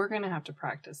 We're going to have to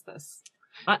practice this.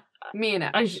 Me and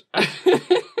Ash.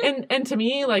 and to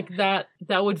me, like that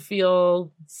would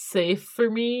feel safe for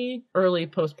me early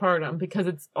postpartum because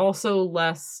it's also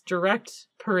less direct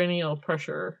perineal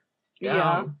pressure.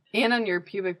 Yeah. And on your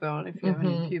pubic bone if you have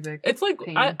any pubic It's like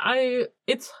pain.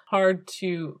 it's hard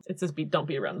to, it's this Don't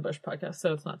Be Around the Bush podcast,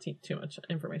 so it's not too much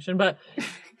information, but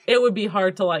it would be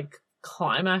hard to like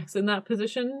climax in that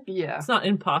position. Yeah. It's not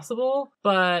impossible,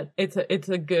 but it's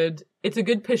a good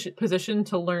position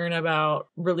to learn about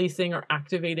releasing or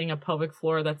activating a pelvic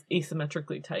floor that's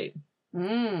asymmetrically tight.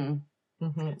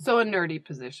 So a nerdy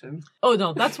position. Oh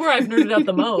no, that's where I've nerded out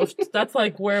the most. That's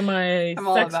like where my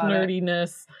sex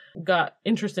nerdiness got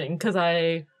interesting because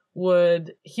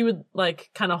he would like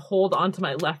kind of hold onto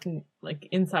my left like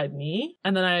inside knee,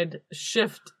 and then I'd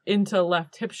shift into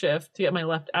left hip shift to get my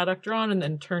left adductor on, and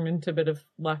then turn into a bit of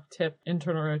left hip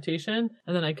internal rotation,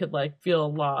 and then I could like feel a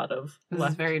lot of This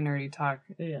is very nerdy talk.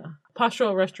 Yeah.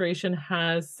 Postural restoration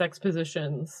has sex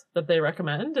positions that they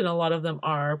recommend, and a lot of them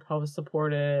are pelvis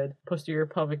supported, posterior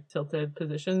pelvic tilted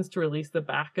positions to release the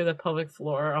back of the pelvic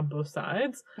floor on both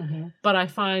sides. But I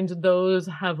find those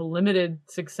have limited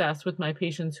success with my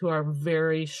patients who are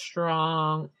very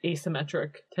strong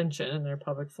asymmetric tension in their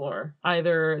pelvic floor.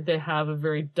 Either they have a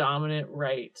very dominant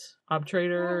right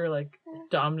obturator, like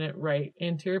dominant right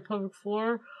anterior pelvic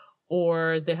floor,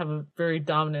 or they have a very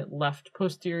dominant left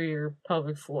posterior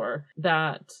pelvic floor,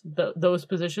 that those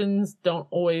positions don't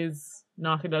always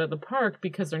knock it out of the park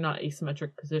because they're not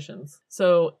asymmetric positions.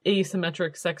 So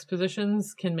asymmetric sex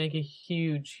positions can make a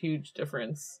huge, huge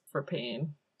difference for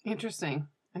pain. Interesting.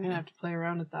 I'm going to have to play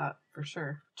around with that for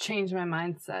sure. Change my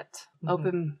mindset.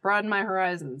 Broaden my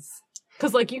horizons.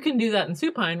 Because, like, you can do that in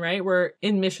supine, right? Where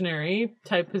in missionary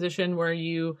type position where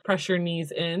you press your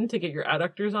knees in to get your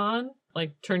adductors on,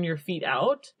 like turn your feet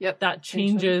out. Yep. That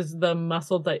changes the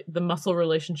muscle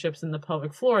relationships in the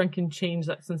pelvic floor and can change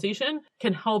that sensation,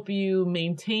 can help you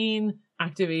maintain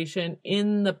activation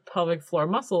in the pelvic floor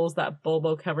muscles, that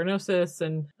bulbocavernosus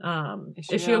and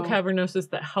ischiocavernosus,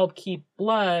 that help keep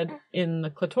blood in the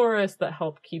clitoris, that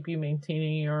help keep you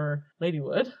maintaining your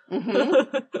ladywood.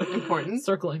 Important.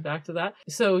 Circling back to that.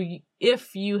 So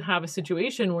if you have a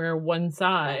situation where one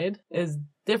side is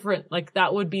different, like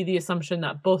that would be the assumption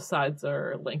that both sides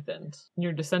are lengthened.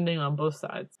 You're descending on both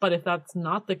sides. But if that's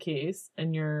not the case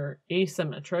and you're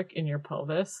asymmetric in your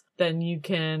pelvis, then you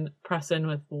can press in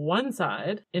with one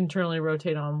side, internally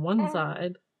rotate on one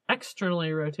side,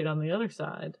 externally rotate on the other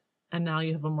side, and now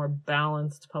you have a more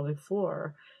balanced pelvic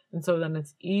floor. And so then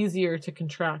it's easier to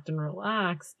contract and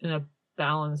relax in a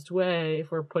balanced way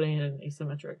if we're putting it in an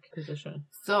asymmetric position.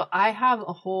 So I have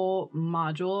a whole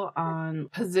module on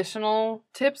positional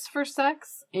tips for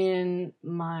sex in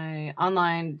my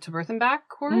online To Birth and Back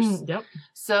course. Yep.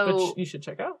 So which you should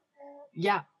check out.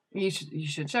 Yeah, you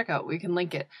should check out. We can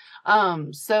link it.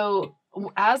 So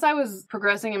as I was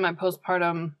progressing in my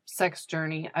postpartum sex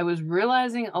journey, I was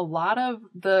realizing a lot of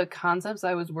the concepts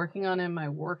I was working on in my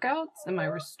workouts and my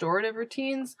restorative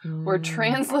routines were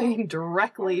translating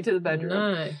directly to the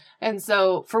bedroom. Nice. And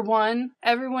so, for one,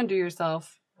 everyone do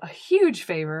yourself a huge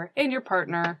favor and your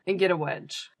partner and get a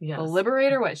wedge. Yes. A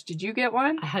Liberator wedge. Did you get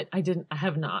one? I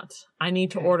have not. I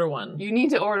need to order one. You need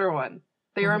to order one.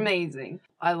 They're amazing.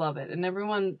 I love it.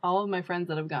 And all of my friends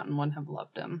that have gotten one have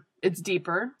loved them. It's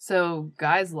deeper, so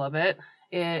guys love it.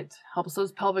 It helps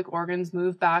those pelvic organs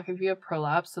move back if you have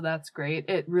prolapse, so that's great.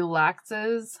 It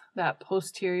relaxes that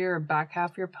posterior or back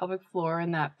half of your pelvic floor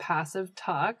and that passive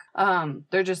tuck.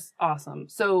 They're just awesome.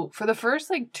 So for the first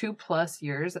 2+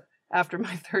 years after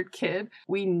my third kid,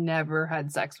 we never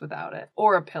had sex without it,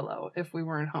 or a pillow if we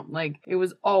weren't home. It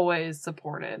was always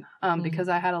supported because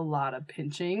I had a lot of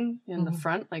pinching in the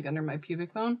front, under my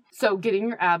pubic bone. So getting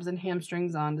your abs and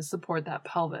hamstrings on to support that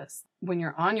pelvis. When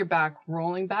you're on your back,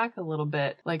 rolling back a little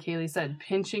bit, like Haley said,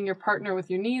 pinching your partner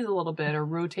with your knees a little bit or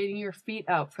rotating your feet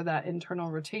out for that internal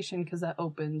rotation because that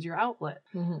opens your outlet.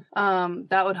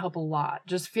 That would help a lot.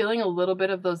 Just feeling a little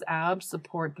bit of those abs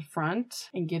support the front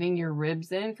and getting your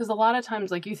ribs in. Because a lot of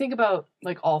times, you think about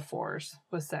all fours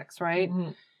with sex, right?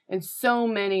 And so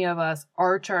many of us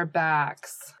arch our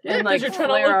backs and you're trying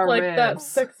to look like ribs. That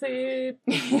sexy.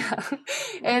 Yeah.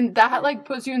 And that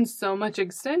puts you in so much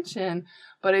extension.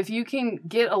 But if you can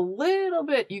get a little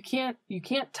bit, you can't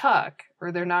tuck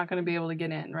or they're not going to be able to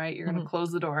get in, right? You're going to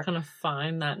close the door. Kind of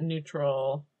find that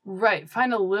neutral. Right.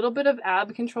 Find a little bit of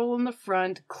ab control in the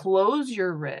front. Close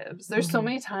your ribs. There's so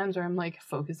many times where I'm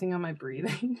focusing on my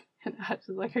breathing and Ash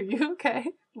is are you okay?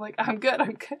 I'm good.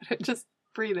 I'm just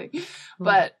breathing.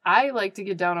 But I like to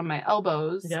get down on my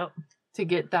elbows to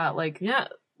get that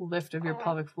lift of your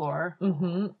pelvic floor.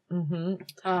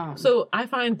 So I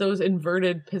find those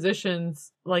inverted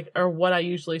positions are what I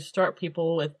usually start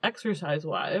people with exercise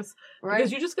wise, right?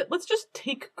 Because let's just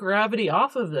take gravity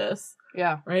off of this.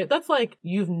 Yeah. Right. That's like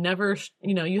you've never,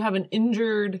 you have an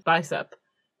injured bicep.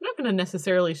 You're not going to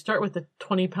necessarily start with a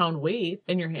 20-pound weight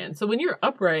in your hand. So when you're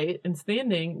upright and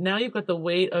standing, now you've got the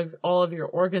weight of all of your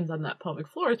organs on that pelvic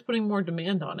floor. It's putting more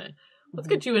demand on it. Let's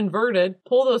get you inverted,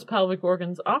 pull those pelvic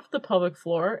organs off the pelvic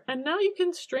floor, and now you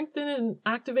can strengthen and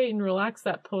activate and relax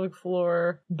that pelvic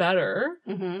floor better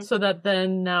so that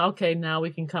then now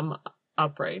we can come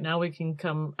upright. Now we can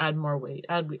come add more weight,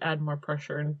 add more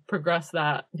pressure and progress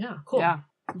that. Yeah, cool.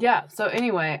 Yeah. So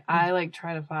anyway, I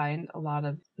try to find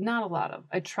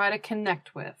I try to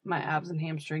connect with my abs and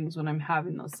hamstrings when I'm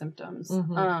having those symptoms.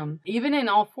 Even in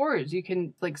all fours, you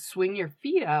can swing your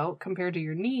feet out compared to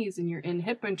your knees, and you're in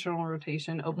hip internal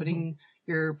rotation, opening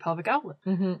your pelvic outlet.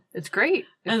 It's great.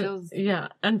 It feels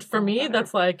and for me, better.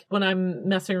 That's when I'm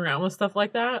messing around with stuff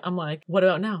like that, I'm like, what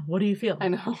about now? What do you feel? I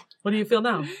know. What do you feel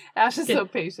now? Ash is so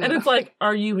patient. And it's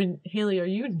Haley, are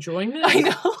you enjoying this? I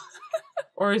know.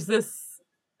 Or is this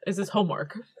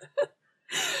homework?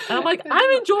 And I'm like,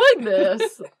 I'm enjoying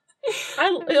this.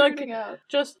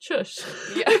 Just shush.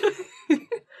 Yeah.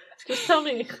 Just tell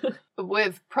me.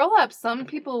 With prolapse, some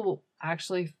people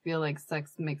actually feel like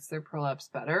sex makes their prolapse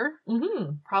better.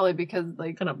 Probably because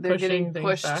they're getting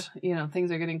pushed,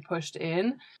 things are getting pushed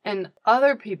in. And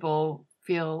other people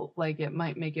feel like it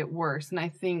might make it worse. And I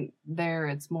think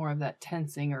it's more of that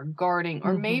tensing or guarding,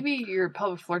 or maybe your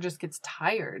pelvic floor just gets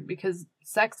tired, because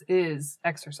sex is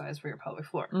exercise for your pelvic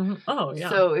floor. Oh, yeah.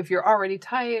 So if you're already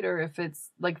tight, or if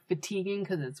it's fatiguing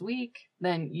because it's weak,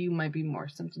 then you might be more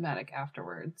symptomatic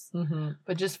afterwards.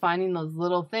 But just finding those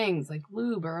little things like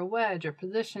lube or a wedge or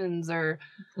positions or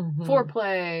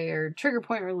foreplay or trigger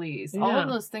point release, all of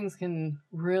those things can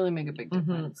really make a big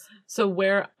difference. So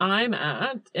where I'm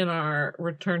at in our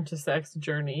return to sex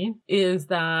journey is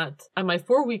that at my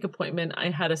 4-week appointment, I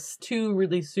had 2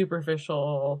 really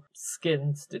superficial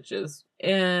skin stitches,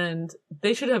 and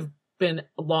they should have been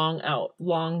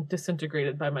long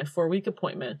disintegrated by my 4-week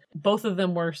appointment. Both of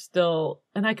them were still,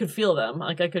 and I could feel them.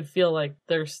 I could feel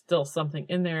there's still something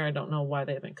in there. I don't know why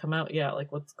they haven't come out yet.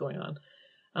 What's going on?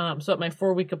 So at my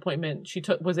 4-week appointment, she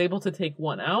was able to take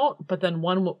one out, but then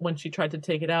when she tried to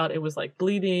take it out, it was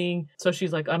bleeding. So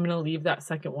she's like, I'm going to leave that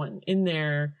second one in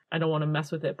there. I don't want to mess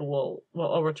with it, but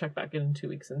we'll check back in 2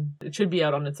 weeks, and it should be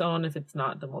out on its own. If it's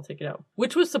not, then we'll take it out,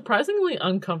 which was surprisingly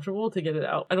uncomfortable to get it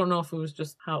out. I don't know if it was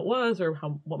just how it was or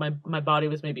what my body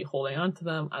was maybe holding on to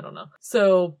them. I don't know.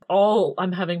 So all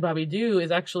I'm having Bobby do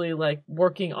is actually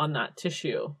working on that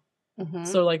tissue.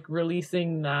 So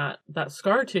releasing that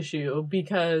scar tissue,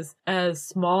 because as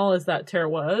small as that tear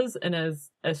was and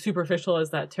as superficial as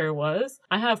that tear was,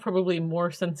 I have probably more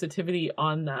sensitivity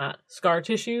on that scar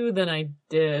tissue than I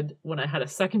did when I had a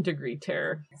 2nd-degree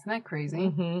tear. Isn't that crazy?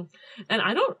 And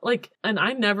I don't and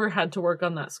I never had to work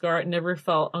on that scar. It never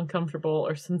felt uncomfortable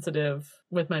or sensitive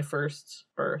with my first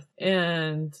birth,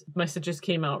 and my stitches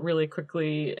came out really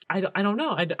quickly. I don't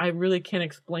know. I really can't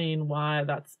explain why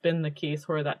that's been the case,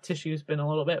 where that tissue's been a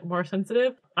little bit more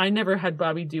sensitive. I never had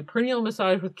Bobby do perineal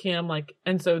massage with Cam,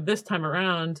 and so this time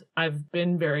around, I've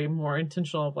been very more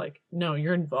intentional of no,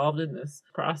 you're involved in this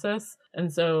process.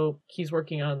 And so he's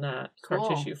working on that scar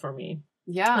tissue for me.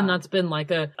 Yeah. And that's been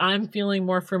I'm feeling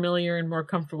more familiar and more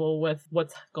comfortable with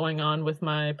what's going on with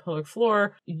my pelvic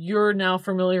floor. You're now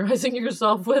familiarizing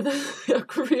yourself with,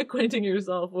 reacquainting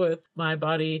yourself with my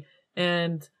body.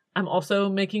 And I'm also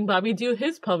making Bobby do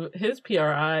his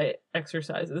PRI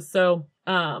exercises. So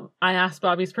I asked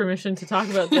Bobby's permission to talk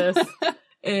about this.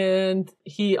 And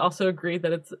he also agreed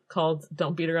that it's called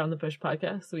Don't Beat Around the Bush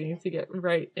podcast. So we need to get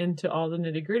right into all the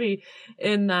nitty gritty,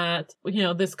 in that,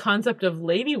 this concept of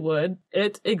ladywood,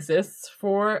 it exists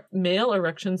for male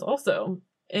erections also.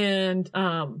 And,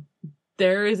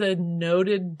 there is a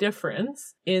noted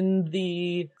difference in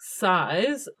the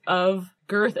size of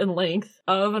girth and length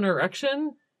of an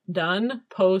erection done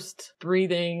post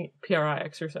breathing PRI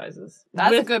exercises.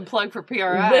 That's a good plug for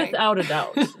PRI. Without a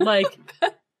doubt.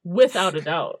 Without a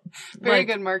doubt. Very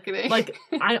good marketing.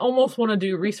 I almost want to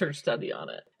do a research study on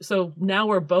it. So now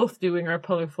we're both doing our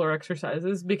pelvic floor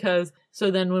exercises, because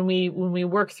so then when we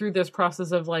work through this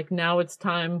process of now it's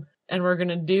time and we're going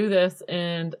to do this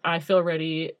and I feel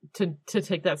ready to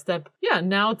take that step. Yeah.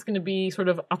 Now it's going to be sort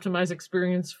of optimized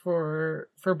experience for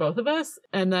both of us.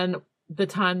 And then the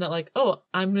time that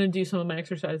I'm going to do some of my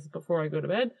exercises before I go to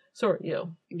bed. So are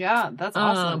you. Yeah, that's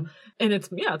awesome. And it's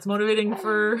motivating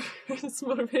for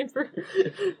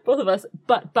both of us.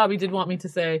 But Bobby did want me to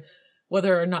say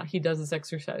whether or not he does his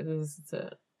exercises.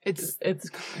 It's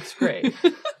great.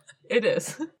 It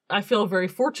is. I feel very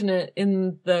fortunate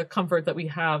in the comfort that we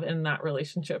have in that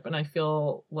relationship. And I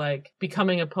feel like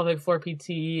becoming a pelvic floor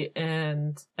PT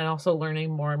and also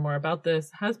learning more and more about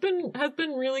this has been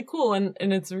really cool. And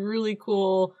it's really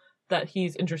cool that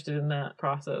he's interested in that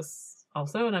process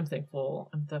also. And I'm thankful.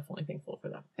 I'm definitely thankful for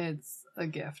that. It's a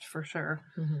gift for sure.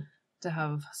 To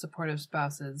have supportive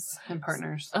spouses and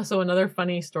partners. So another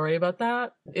funny story about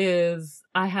that is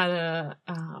I had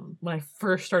when I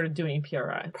first started doing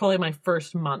PRI, probably my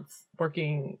first month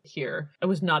working here, I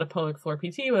was not a pelvic floor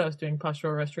PT, but I was doing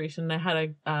postural restoration. And I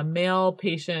had a male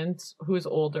patient who was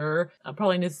older,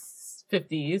 probably in his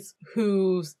 50s,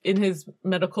 who's in his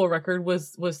medical record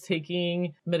was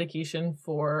taking medication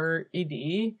for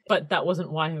ED, but that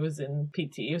wasn't why he was in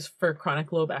PT. It was for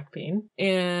chronic low back pain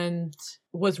and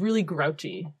was really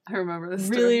grouchy. I remember this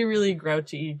story. Really, really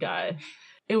grouchy guy.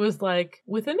 It was like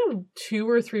within 2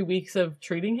 or 3 weeks of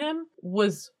treating him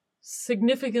was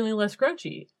significantly less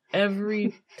grouchy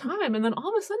every time. And then all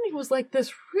of a sudden he was like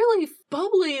this really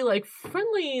bubbly, like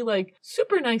friendly, like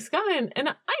super nice guy. And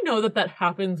I know that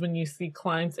happens when you see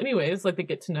clients anyways, like they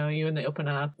get to know you and they open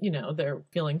up, you know, they're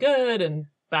feeling good and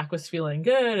back was feeling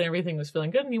good and everything was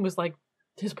feeling good. And he was like,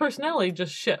 his personality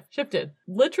just shifted.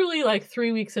 Literally like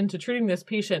 3 weeks into treating this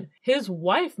patient, his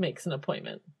wife makes an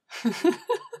appointment.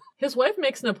 His wife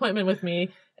makes an appointment with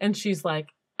me and she's like,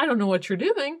 I don't know what you're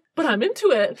doing, but I'm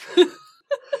into it.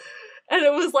 And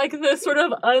it was like this sort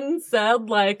of unsaid,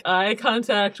 like eye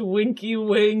contact, winky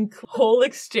wink, whole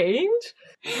exchange.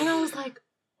 And I was like,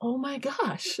 oh my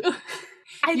gosh.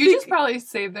 You just probably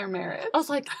saved their marriage. I was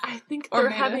like, I think they're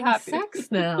having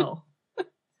sex now.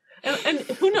 and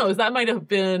who knows, that might have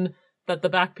been that the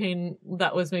back pain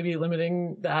that was maybe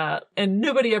limiting that. And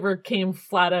nobody ever came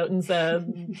flat out and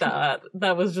said that.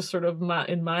 That was just sort of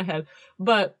in my head.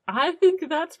 But I think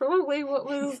that's probably what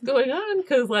was going on,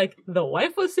 because like the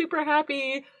wife was super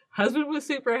happy, husband was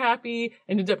super happy,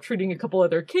 ended up treating a couple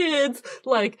other kids.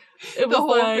 Like it was the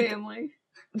whole like family.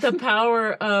 The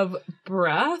power of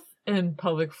breath and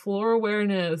pelvic floor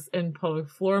awareness and pelvic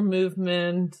floor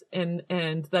movement and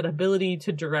that ability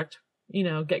to direct, you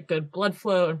know, get good blood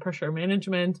flow and pressure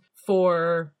management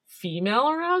for female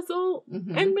arousal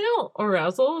and male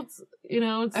arousal. It's, you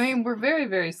know, I mean, we're very,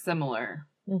 very similar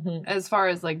as far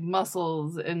as like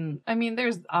muscles. And I mean,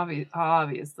 there's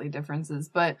obviously differences,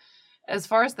 but as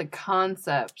far as the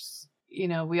concepts, you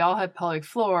know, we all have pelvic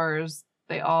floors.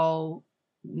 They all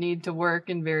need to work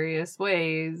in various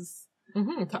ways. To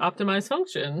optimize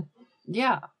function.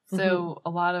 Yeah. So a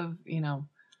lot of, you know,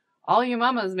 all you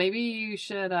mamas, maybe you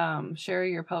should share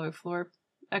your pelvic floor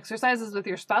exercises with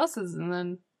your spouses, and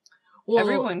then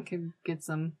everyone could get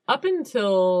some. Up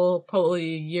until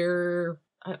probably a year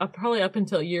and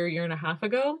a half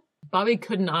ago, Bobby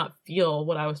could not feel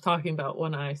what I was talking about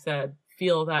when I said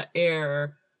feel that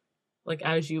air. Like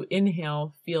as you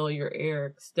inhale, feel your air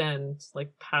extend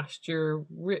like past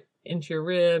into your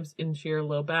ribs, into your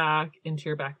low back, into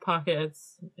your back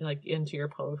pockets, like into your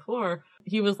pelvic floor.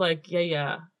 He was like,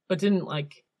 yeah, but didn't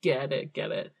like get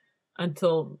it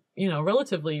until, you know,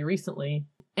 relatively recently.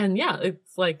 And yeah,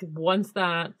 it's like once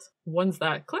that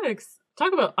clicks,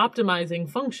 talk about optimizing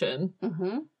function,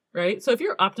 right? So if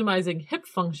you're optimizing hip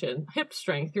function, hip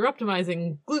strength, you're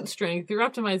optimizing glute strength, you're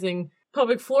optimizing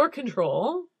pelvic floor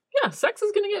control, yeah, sex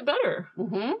is going to get better.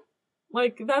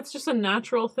 Like, that's just a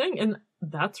natural thing. And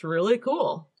that's really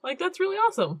cool. Like, that's really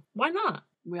awesome. Why not?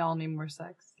 We all need more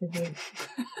sex.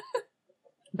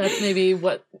 That's maybe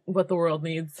what the world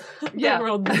needs. Yeah. The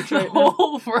world needs right now. The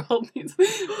whole world needs.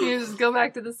 You just go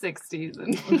back to the 60s.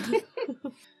 And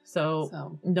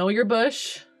so, know your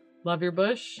bush. Love your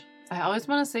bush. I always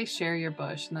want to say share your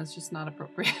bush, and that's just not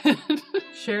appropriate.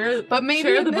 But maybe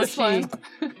share the bushy. One.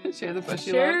 Share the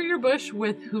bushy. Share your bush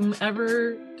with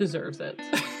whomever deserves it.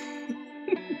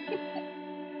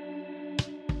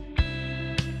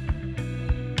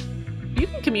 You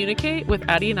can communicate with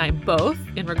Addie and I both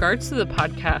in regards to the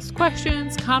podcast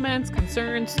questions, comments,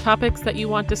 concerns, topics that you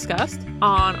want discussed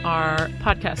on our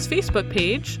podcast Facebook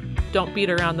page, Don't Beat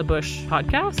Around the Bush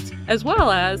Podcast, as well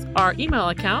as our email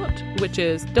account, which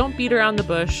is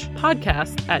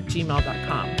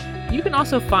don'tbeataroundthebushpodcast@gmail.com. You can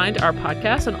also find our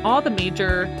podcast on all the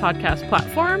major podcast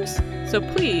platforms, so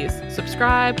please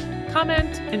subscribe,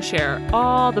 comment, and share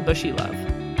all the bushy love.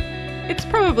 It's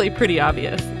probably pretty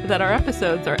obvious that our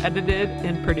episodes are edited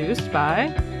and produced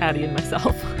by Addie and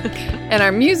myself. And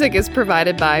our music is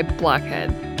provided by Blockhead.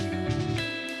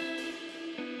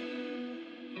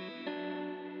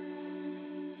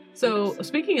 So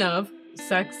speaking of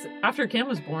sex, after Cam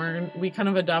was born, we kind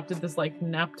of adopted this like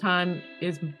nap time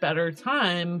is better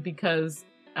time, because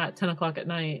at 10 o'clock at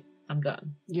night, I'm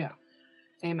done. Yeah.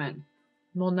 Amen.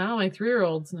 Well, now my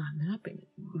 3-year-old's not napping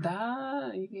anymore.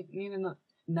 That you need to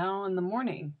now in the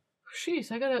morning.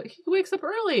 Sheesh, he wakes up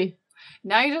early.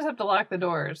 Now you just have to lock the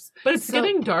doors. But it's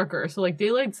getting darker. So like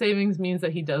daylight savings means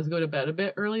that he does go to bed a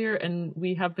bit earlier, and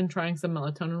we have been trying some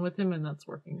melatonin with him, and that's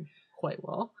working quite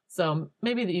well. So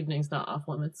maybe the evening's not off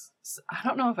limits. I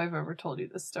don't know if I've ever told you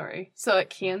this story. So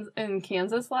in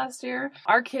Kansas last year,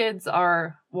 our kids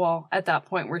are, well, at that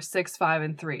point we're 6, 5,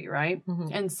 and 3, right? Mm-hmm.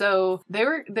 And so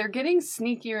they're getting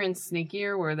sneakier and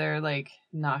sneakier where they're like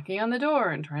knocking on the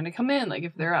door and trying to come in, like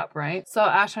if they're up, right? So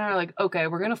Ash and I are like, okay,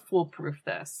 we're gonna foolproof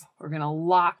this. We're gonna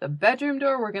lock the bedroom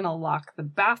door, we're gonna lock the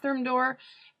bathroom door.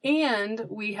 And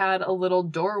we had a little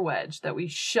door wedge that we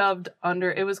shoved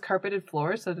under. It was carpeted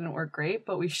floor, so it didn't work great,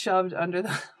 but we shoved under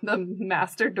the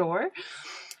master door.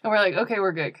 And we're like, okay,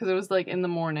 we're good. Because it was like in the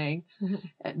morning,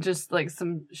 just like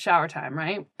some shower time,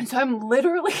 right? And so I'm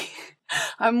literally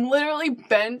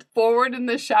bent forward in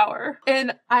the shower.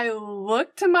 And I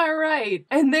look to my right,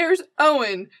 and there's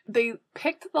Owen. They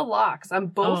picked the locks on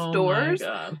both doors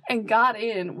and got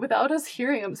in without us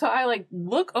hearing him. So I like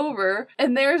look over,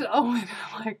 and there's Owen. And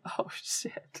I'm like, oh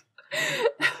shit.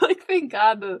 Like, thank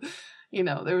God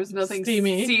there was nothing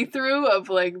steamy see-through of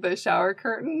like the shower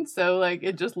curtain, so like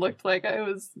it just looked like I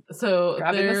was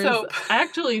grabbing the soap. I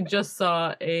actually just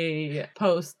saw a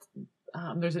post.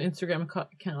 There's an Instagram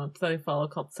account that I follow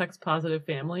called Sex Positive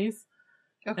Families,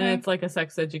 and it's like a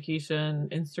sex education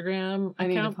Instagram account. I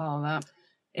need to follow that.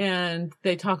 And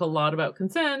they talk a lot about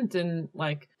consent and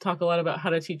like talk a lot about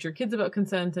how to teach your kids about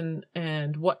consent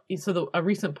and what. So a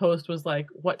recent post was like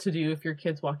what to do if your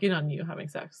kids walk in on you having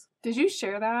sex. Did you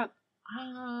share that?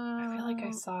 I feel like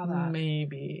I saw that.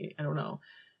 Maybe. I don't know.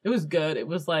 It was good. It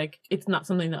was like, it's not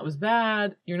something that was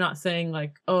bad. You're not saying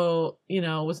like, oh,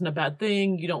 it wasn't a bad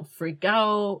thing. You don't freak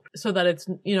out, so that it's,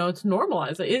 it's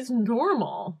normalized. It is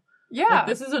normal. Yeah. Like,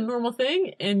 this is a normal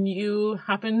thing, and you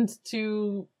happened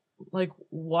to like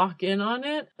walk in on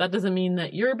it. That doesn't mean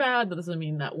that you're bad. That doesn't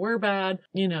mean that we're bad,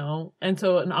 and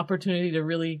so an opportunity to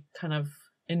really kind of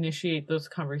initiate those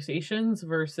conversations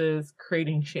versus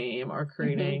creating shame or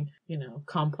creating,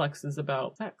 complexes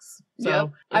about sex.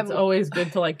 So it's always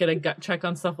good to like get a gut check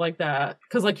on stuff like that.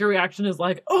 Cause like your reaction is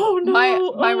like, oh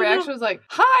no. My reaction was like,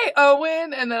 hi,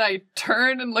 Owen. And then I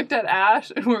turned and looked at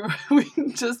Ash, and we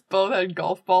just both had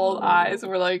golf ball eyes,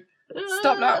 and we're like,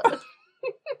 stop now.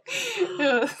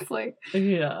 It's like,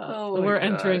 we're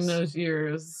entering those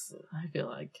years, I feel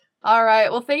like. All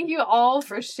right. Well, thank you all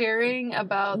for sharing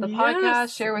about the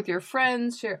podcast. Share with your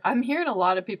friends. I'm hearing a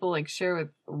lot of people like share with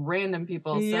random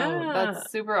people. So that's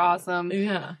super awesome.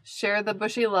 Yeah. Share the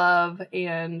bushy love,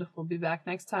 and we'll be back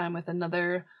next time with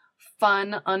another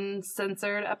fun,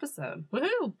 uncensored episode.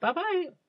 Woohoo. Bye-bye.